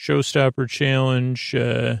 Showstopper challenge.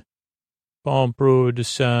 Palm Pro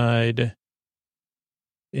decide.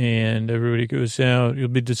 And everybody goes out. You'll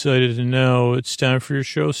be decided to know it's time for your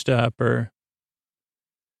showstopper.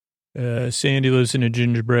 Sandy lives in a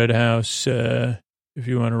gingerbread house. If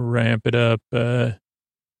you want to ramp it up,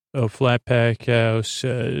 flat pack house.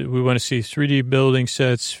 We want to see 3D building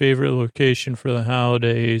sets, favorite location for the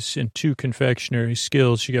holidays, and 2 confectionery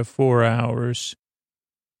skills. You got 4 hours.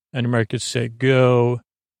 On your mark, get set, go.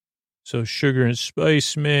 So sugar and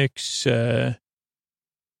spice mix.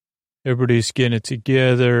 Everybody's getting it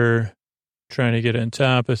together, trying to get on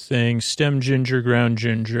top of things. Stem ginger, ground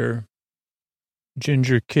ginger.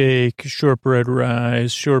 Ginger cake, shortbread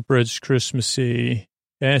rise. Shortbread's Christmassy.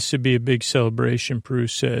 It has to be a big celebration, Prue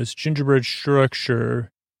says. Gingerbread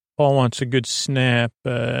structure. Paul wants a good snap.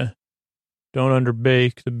 Don't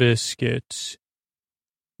underbake the biscuits.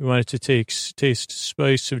 We want it to taste the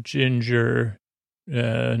spice of ginger.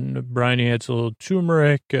 Bryony adds a little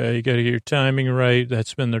turmeric. You got to get your timing right.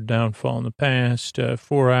 That's been their downfall in the past.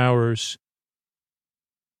 4 hours.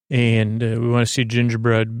 And we want to see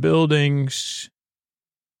gingerbread buildings.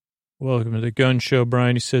 Welcome to the gun show.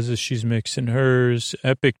 Bryony says that she's mixing hers.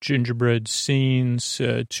 Epic gingerbread scenes.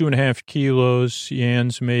 2.5 kilos.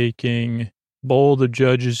 Yan's making. Bowl the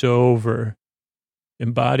judge is over.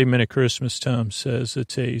 Embodiment of Christmas, Tom says. The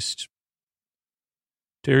taste.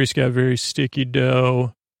 Terry's got very sticky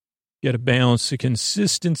dough. Got to balance the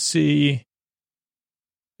consistency.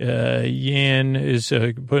 Yan is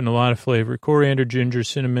putting a lot of flavor. Coriander, ginger,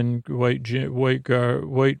 cinnamon, white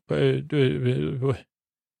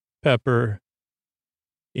pepper.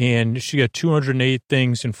 And she got 208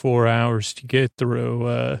 things in 4 hours to get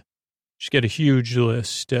through. She's got a huge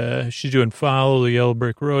list. She's doing follow the Yellow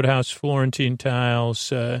Brick Roadhouse, Florentine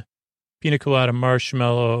tiles, pina colada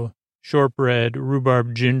marshmallow, shortbread,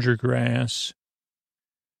 rhubarb ginger grass.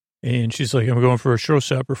 And she's like, I'm going for a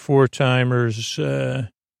showstopper 4 timers.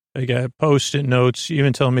 I got Post-it notes,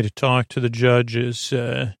 even telling me to talk to the judges.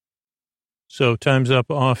 So time's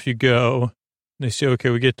up, off you go. They say, okay,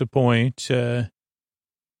 we get the point. And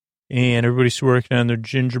everybody's working on their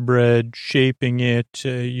gingerbread, shaping it,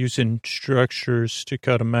 using structures to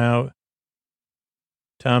cut them out.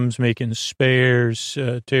 Tom's making spares.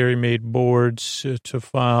 Terry made boards to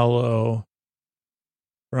follow.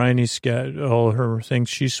 Bryony's got all her things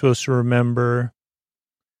she's supposed to remember.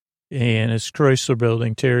 And it's Chrysler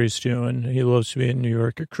Building Terry's doing. He loves to be in New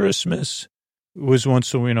York at Christmas. It was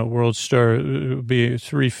once a world star. It would be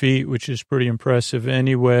 3 feet, which is pretty impressive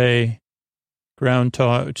anyway.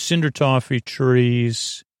 Cinder toffee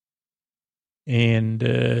trees. And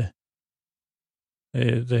they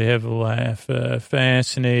have a laugh.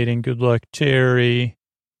 Fascinating. Good luck, Terry.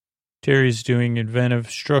 Terry's doing inventive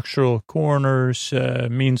structural corners,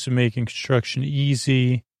 means of making construction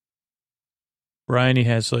easy. Bryony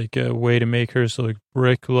has like a way to make hers look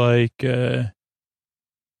brick-like.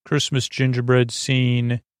 Christmas gingerbread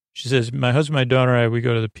scene. She says, my husband, my daughter, and I, we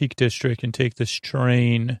go to the Peak District and take this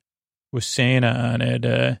train with Santa on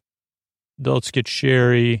it. Adults get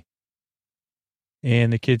sherry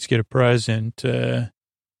and the kids get a present. So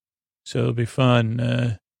it'll be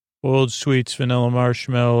fun. Boiled sweets, vanilla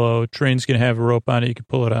marshmallow. Train's going to have a rope on it. You can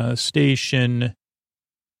pull it on a station.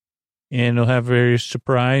 And it'll have various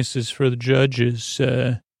surprises for the judges.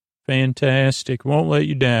 Fantastic. Won't let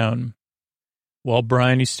you down. While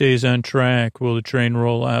Bryony stays on track, will the train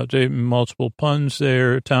roll out? Multiple puns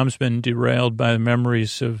there. Tom's been derailed by the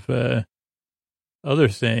memories of other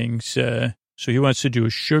things. So he wants to do a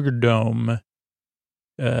sugar dome.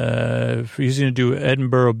 He's going to do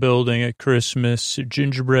Edinburgh building at Christmas,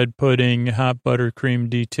 gingerbread pudding, hot buttercream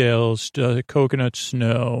details, coconut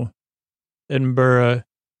snow. Edinburgh,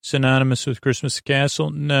 synonymous with Christmas Castle?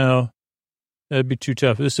 No, that'd be too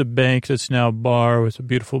tough. This is a bank that's now a bar with a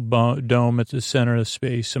beautiful dome at the center of the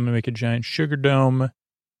space. I'm going to make a giant sugar dome.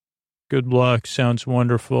 Good luck. Sounds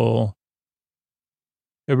wonderful.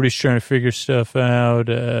 Everybody's trying to figure stuff out,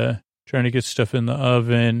 trying to get stuff in the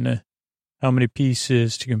oven. How many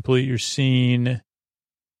pieces to complete your scene,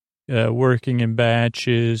 working in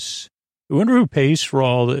batches. I wonder who pays for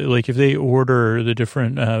all the, like if they order the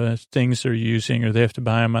different things they're using or they have to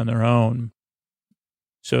buy them on their own.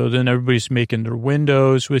 So then everybody's making their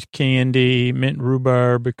windows with candy, mint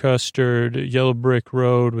rhubarb, custard, yellow brick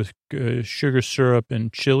road with sugar syrup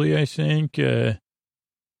and chili, I think.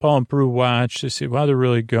 Paul and Prue watch. They say, wow, they're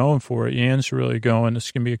really going for it. Yan's really going.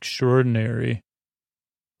 This can be extraordinary.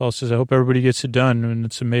 Paul says, I hope everybody gets it done, and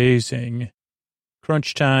it's amazing.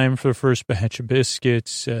 Crunch time for the first batch of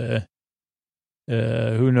biscuits. Who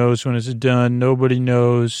knows when it's done? Nobody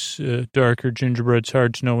knows. Darker gingerbread's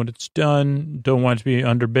hard to know when it's done. Don't want it to be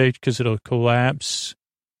underbaked because it'll collapse.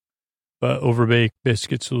 But overbaked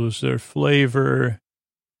biscuits lose their flavor.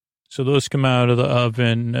 So those come out of the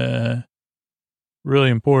oven. really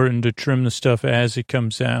important to trim the stuff as it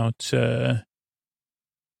comes out.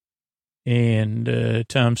 And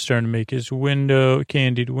Tom's starting to make his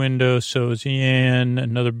candied window. So is Yan.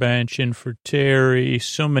 Another bench in for Terry.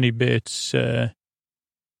 So many bits.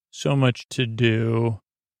 So much to do.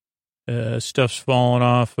 Stuff's falling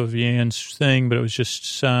off of Yan's thing, but it was just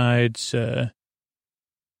sides.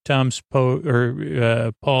 Paul's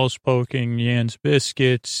poking Yan's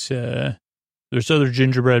biscuits. There's other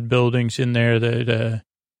gingerbread buildings in there that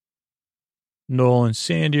Noel and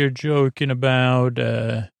Sandy are joking about.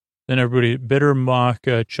 Then everybody, bitter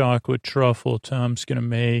maca, chocolate truffle Tom's going to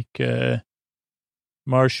make.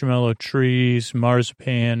 Marshmallow trees,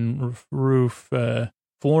 marzipan roof,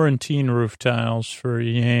 Florentine roof tiles for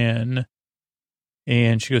Yan.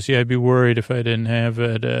 And she goes, yeah, I'd be worried if I didn't have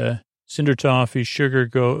it. Cinder toffee, sugar,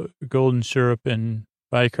 golden syrup, and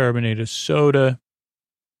bicarbonate of soda.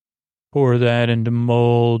 Pour that into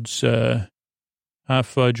molds. Hot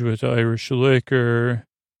fudge with Irish liquor.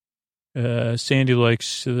 Sandy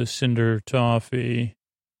likes the cinder toffee.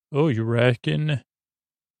 Oh, you reckon?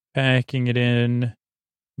 Packing it in.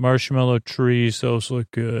 Marshmallow trees, those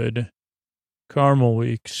look good. Caramel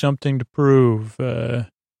week, something to prove.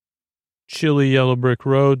 Chili yellow brick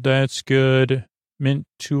road, that's good. Mint.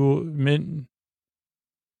 Tom's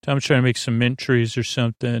trying to make some mint trees or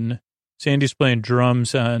something. Sandy's playing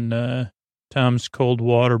drums on Tom's cold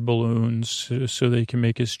water balloons so they can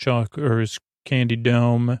make his his candy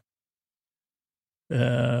dome.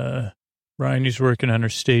 Bryony's working on her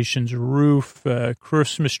station's roof.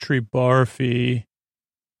 Christmas tree barfy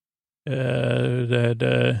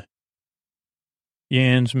that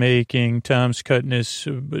Yan's making. Tom's cutting his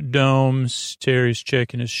domes. Terry's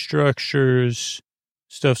checking his structures.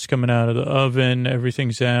 Stuff's coming out of the oven.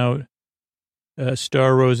 Everything's out.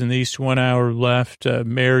 Star Rose in the East, 1 hour left.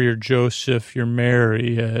 Mary or Joseph, you're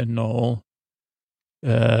Mary, Noel.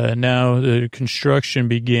 Now the construction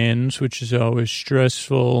begins, which is always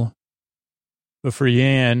stressful. But for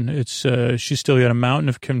Yan, it's she's still got a mountain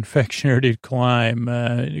of confectionery to climb.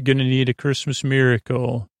 You're going to need a Christmas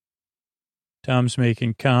miracle. Tom's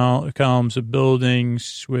making columns of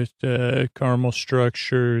buildings with caramel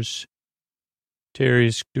structures.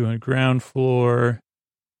 Terry's doing ground floor.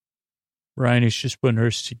 Bryony's just putting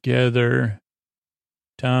hers together.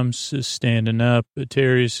 Tom's is standing up.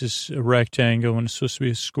 Terry's is a rectangle and it's supposed to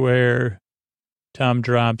be a square. Tom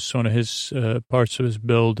drops one of his parts of his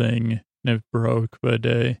building and it broke, but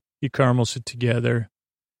he caramels it together.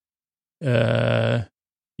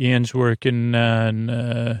 Yan's working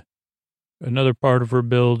on another part of her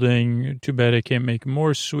building. Too bad I can't make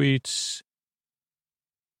more sweets.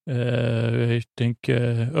 I think,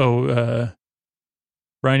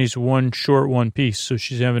 Bryony's one piece, so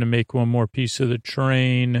she's having to make one more piece of the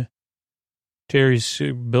train. Terry's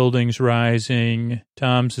building's rising.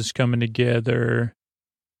 Tom's is coming together.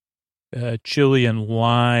 Chili and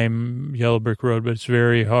lime, yellow brick road, but it's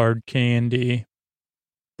very hard candy.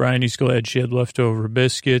 Bryony's glad she had leftover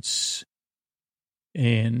biscuits.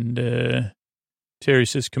 And Terry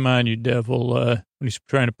says, come on, you devil. When he's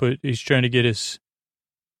trying to get his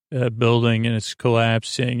building and it's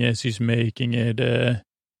collapsing as he's making it.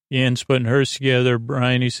 Yan's putting hers together.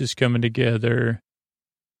 Bryony's is coming together.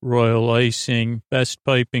 Royal icing, best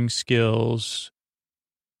piping skills.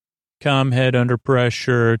 Calm head under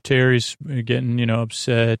pressure. Terry's getting,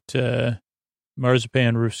 upset.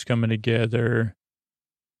 Marzipan roof's coming together.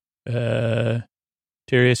 Terry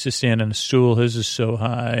has to stand on a stool. His is so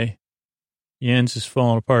high. Yan's is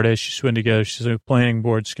falling apart as she's putting together. She's like, planning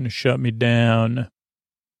board's going to shut me down.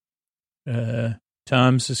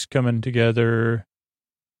 Tom's is coming together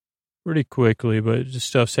pretty quickly, but just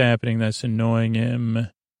stuff's happening that's annoying him.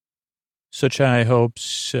 Such high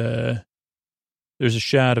hopes. There's a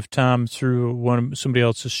shot of Tom through somebody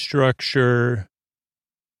else's structure.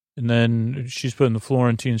 And then she's putting the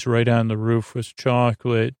Florentines right on the roof with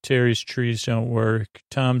chocolate. Terry's trees don't work.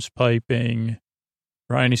 Tom's piping.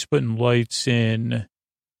 Bryony's putting lights in.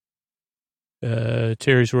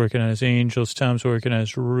 Terry's working on his angels. Tom's working on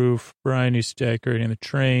his roof. Bryony's decorating the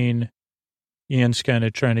train. Ian's kind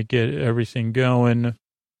of trying to get everything going.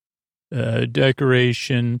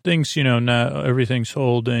 Decoration. Things, not everything's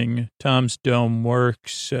holding. Tom's dome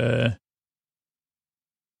works.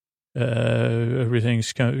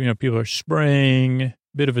 Everything's kind of, people are spraying,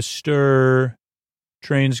 bit of a stir,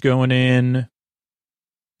 train's going in,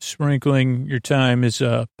 sprinkling, your time is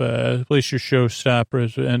up. Place your showstopper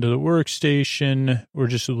at the end of the workstation, or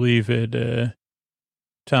just leave it.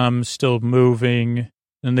 Tom's still moving,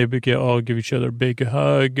 and they all give each other a big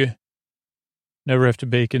hug. Never have to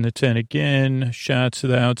bake in the tent again. Shots of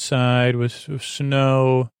the outside with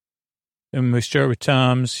snow. And we start with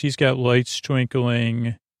Tom's. He's got lights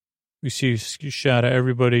twinkling. We see a shot of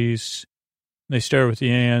everybody's. They start with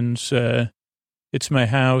Yann's. It's my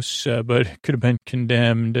house, but it could have been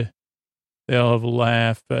condemned. They all have a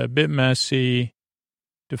laugh. A bit messy.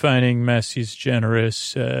 Defining messy's generous.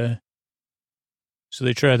 So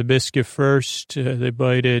they try the biscuit first. They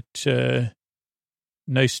bite it.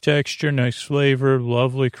 Nice texture, nice flavor,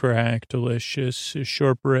 lovely crack, delicious.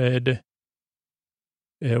 Shortbread.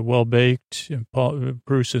 Well baked.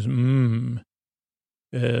 Bruce says,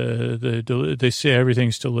 they say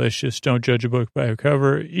everything's delicious. Don't judge a book by a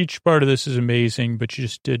cover. Each part of this is amazing, but you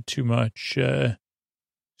just did too much.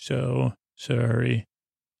 So sorry.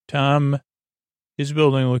 Tom, his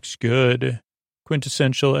building looks good.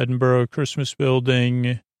 Quintessential Edinburgh Christmas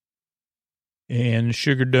building and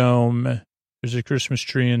Sugar Dome. There's a Christmas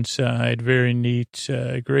tree inside. Very neat.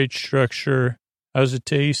 Great structure. How's it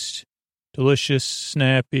taste? Delicious,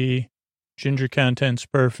 snappy, ginger content's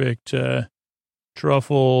perfect,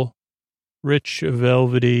 truffle, rich,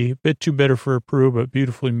 velvety, bit too bitter for a Peru, but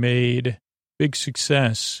beautifully made. Big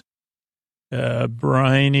success.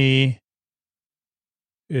 Briny,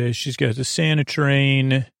 she's got the Santa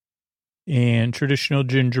train and traditional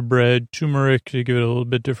gingerbread, turmeric to give it a little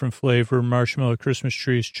bit different flavor, marshmallow Christmas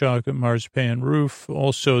trees, chocolate marzipan roof.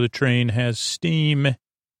 Also, the train has steam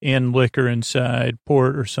and liquor inside,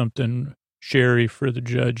 port or something. Sherry for the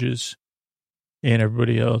judges and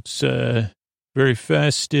everybody else. Very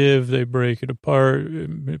festive. They break it apart.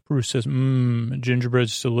 Bruce says,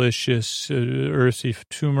 gingerbread's delicious. Earthy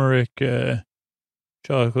turmeric,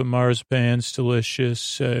 chocolate marzipan's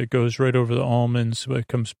delicious. Goes right over the almonds, but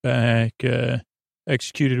comes back.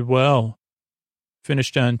 Executed well.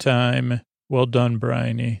 Finished on time. Well done,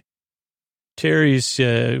 Bryony. Terry's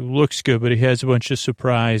looks good, but he has a bunch of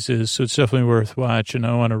surprises, so it's definitely worth watching. I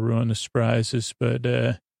don't want to ruin the surprises, but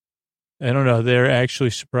I don't know. They're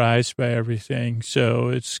actually surprised by everything. So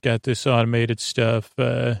it's got this automated stuff,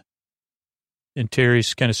 and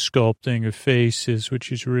Terry's kind of sculpting of faces, which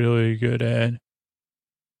he's really good at.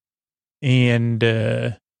 And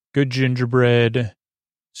good gingerbread,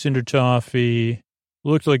 cinder toffee.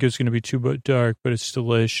 Looked like it was going to be too dark, but it's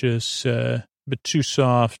delicious. But too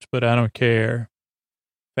soft, but I don't care.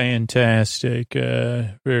 Fantastic.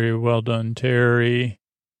 Very well done, Terry.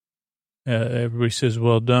 Everybody says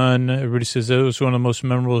well done. Everybody says that was one of the most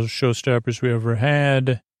memorable showstoppers we ever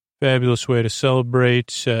had. Fabulous way to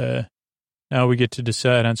celebrate. Now we get to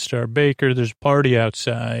decide on Star Baker. There's a party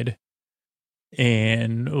outside.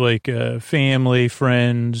 And like family,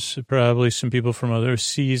 friends, probably some people from other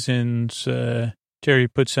seasons. Terry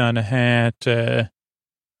puts on a hat.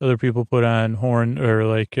 Other people put on horn or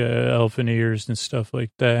like elephant ears and stuff like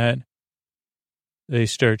that. They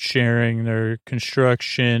start sharing their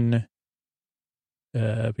construction.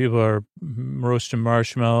 People are roasting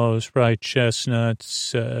marshmallows, probably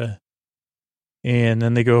chestnuts. And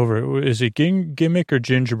then they go over, is it gimmick or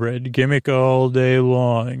gingerbread? Gimmick all day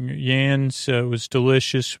long. Yann's was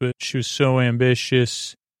delicious, but she was so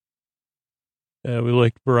ambitious. We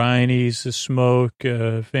liked Bryony's, the smoke,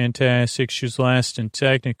 fantastic. She was last in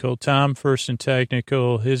technical. Tom first in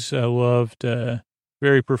technical. His I loved,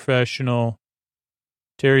 very professional.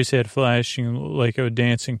 Terry's had flashing like a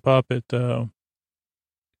dancing puppet, though.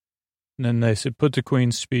 And then they said, put the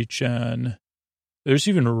Queen's speech on. There's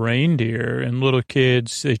even a reindeer and little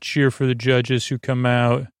kids. They cheer for the judges who come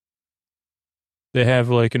out. They have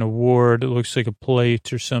like an award. It looks like a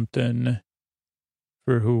plate or something.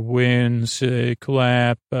 For who wins, they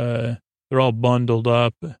clap, they're all bundled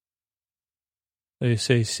up. They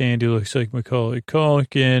say Sandy looks like Macaulay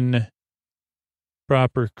Culkin,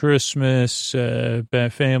 proper Christmas,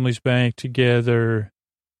 families back together.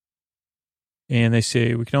 And they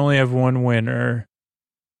say, we can only have one winner.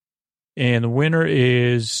 And the winner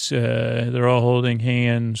is, they're all holding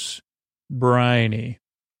hands, Bryony.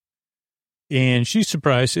 And she's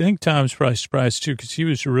surprised. I think Tom's probably surprised, too, because he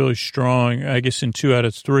was really strong, I guess, in 2 out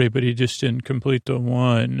of 3, but he just didn't complete the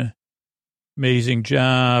one. Amazing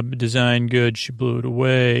job. Design good. She blew it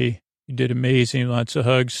away. He did amazing. Lots of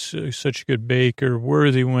hugs. Such a good baker.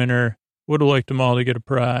 Worthy winner. Would have liked them all to get a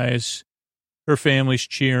prize. Her family's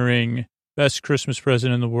cheering. Best Christmas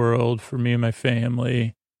present in the world for me and my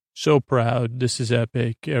family. So proud. This is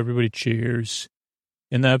epic. Everybody cheers.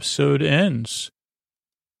 And the episode ends.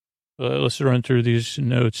 Let's run through these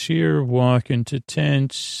notes here. Walk into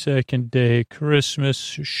tent, second day, Christmas,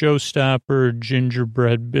 showstopper,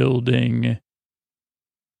 gingerbread building.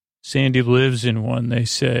 Sandy lives in one, they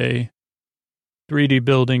say. 3D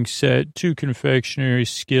building set, 2 confectionery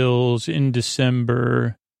skills in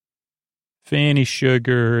December. Fanny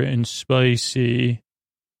sugar and spicy.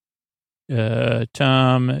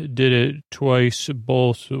 Tom did it twice,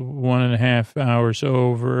 both 1.5 hours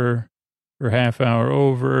over, or half hour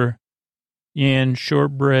over. And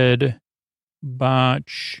shortbread,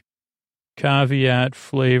 botch, caveat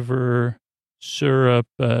flavor, syrup,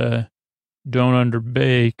 don't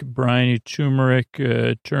underbake, briny turmeric,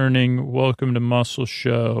 turning, welcome to muscle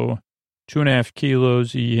show, 2.5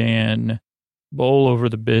 kilos of yan, bowl over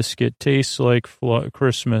the biscuit, tastes like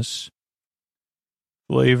Christmas.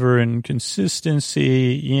 Flavor and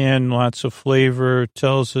consistency, yan, lots of flavor,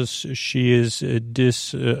 tells us she is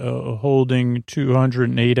holding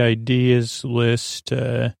 208 ideas list.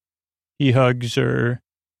 He hugs her.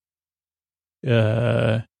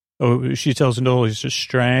 She tells Noel he's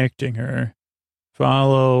distracting her.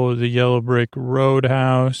 Follow the yellow brick road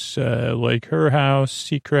house, like her house.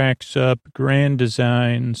 He cracks up, grand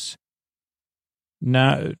designs.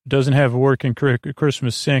 Doesn't have a working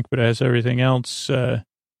Christmas sink, but has everything else.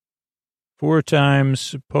 4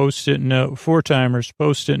 timers, post-it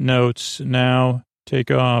notes. Now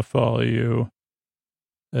take off, all of you.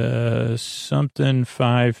 Something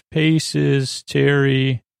 5 paces.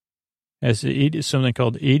 Terry has something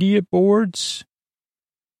called idiot boards.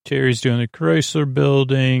 Terry's doing the Chrysler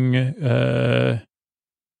building.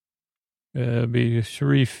 Be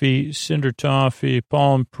 3 feet. Cinder toffee.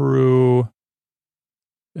 Palm Peru.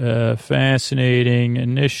 Fascinating.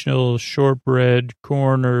 Initial shortbread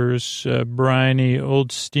corners, briny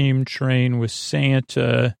old steam train with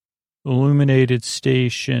Santa, illuminated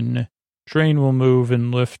station, train will move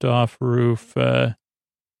and lift off roof,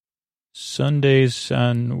 Sundays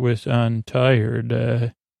on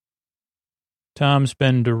tired, Tom's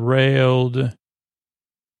been derailed,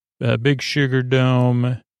 big sugar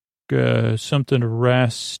dome, something to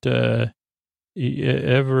rest,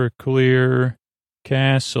 Everclear,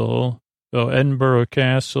 Castle, Edinburgh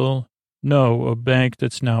Castle. No, a bank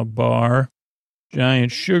that's now bar.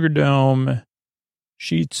 Giant sugar dome.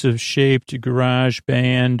 Sheets of shaped garage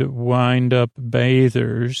band, wind up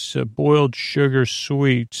bathers, boiled sugar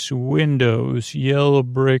sweets, windows, yellow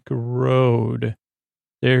brick road.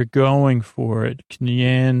 They're going for it. Can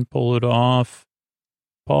Yan pull it off?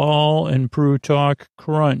 Paul and Prue talk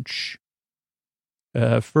crunch.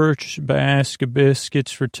 First basket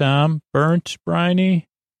biscuits for Tom. Burnt, briny.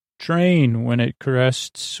 Train when it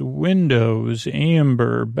crests. Windows,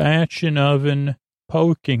 amber, batch in oven.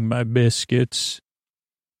 Poking my biscuits.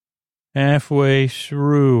 Halfway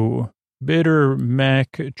through. Bitter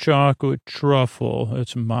mac chocolate truffle.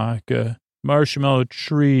 That's maca. Marshmallow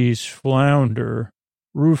trees, flounder.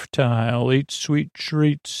 Roof tile, 8 sweet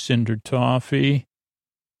treats, cinder toffee.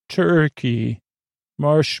 Turkey.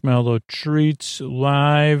 Marshmallow treats,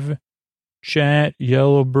 live, chat,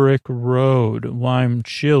 yellow brick road, lime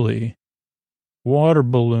chili, water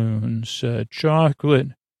balloons, chocolate,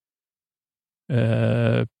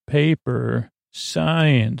 paper,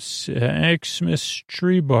 science, Xmas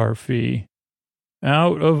tree barfy,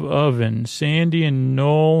 out of oven, Sandy and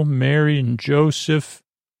Noel, Mary and Joseph,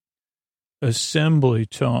 assembly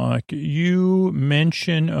talk, you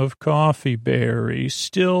mention of coffee berry,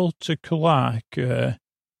 still to clock,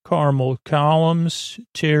 caramel columns,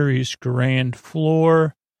 Terry's grand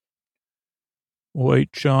floor,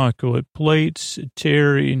 white chocolate plates,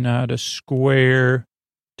 Terry not a square,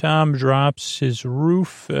 Tom drops his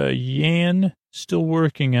roof, Yan still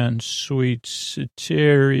working on sweets,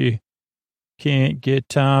 Terry can't get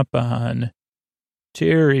top on.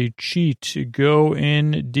 Terry, cheat, go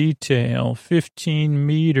in detail, 15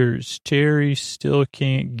 meters. Terry still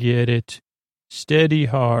can't get it. Steady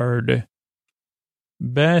hard.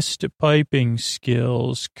 Best piping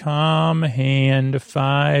skills, calm hand,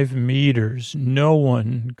 5 meters. No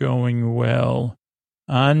one going well.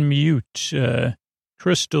 On mute,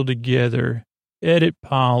 crystal together. Edit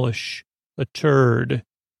polish, a turd.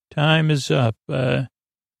 Time is up.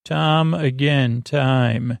 Tom again,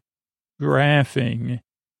 time. Graphing.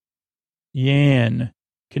 Yan.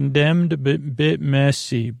 Condemned bit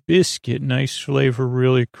messy. Biscuit, nice flavor,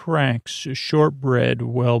 really cracks. Shortbread,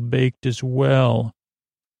 well baked as well.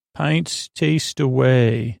 Pints taste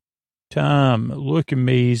away. Tom, look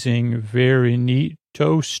amazing, very neat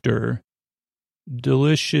toaster.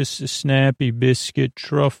 Delicious, snappy biscuit,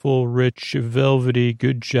 truffle, rich, velvety,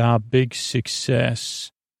 good job, big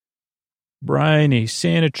success. Briny,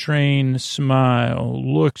 Santa train, smile,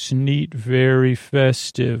 looks neat, very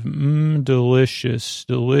festive, delicious,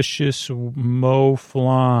 delicious, mo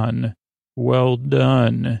flan, well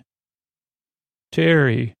done.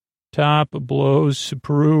 Terry, top blows,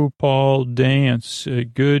 Peru, Paul, dance,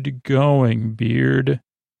 good going, beard.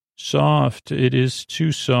 Soft, it is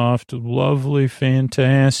too soft, lovely,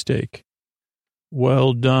 fantastic.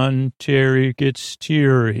 Well done, Terry gets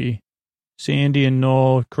teary. Sandy and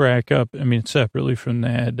Noel crack up, separately from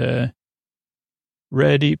that.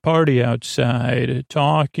 Ready, party outside,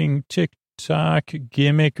 talking TikTok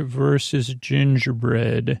gimmick versus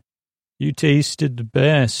gingerbread. You tasted the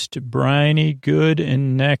best, briny, good,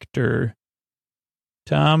 and nectar.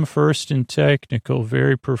 Tom first and technical,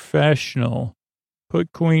 very professional.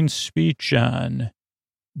 Put Queen's speech on.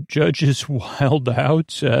 Judges wild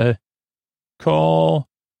out. Call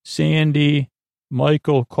Sandy,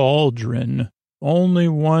 Michael Cauldron. Only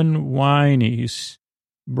one whinies.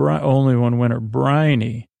 Only one winner.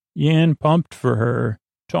 Briny. Yan pumped for her.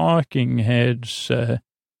 Talking heads.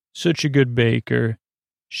 Such a good baker.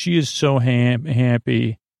 She is so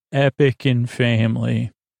happy. Epic and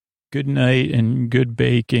family. Good night and good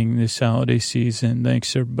baking this holiday season.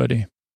 Thanks, everybody.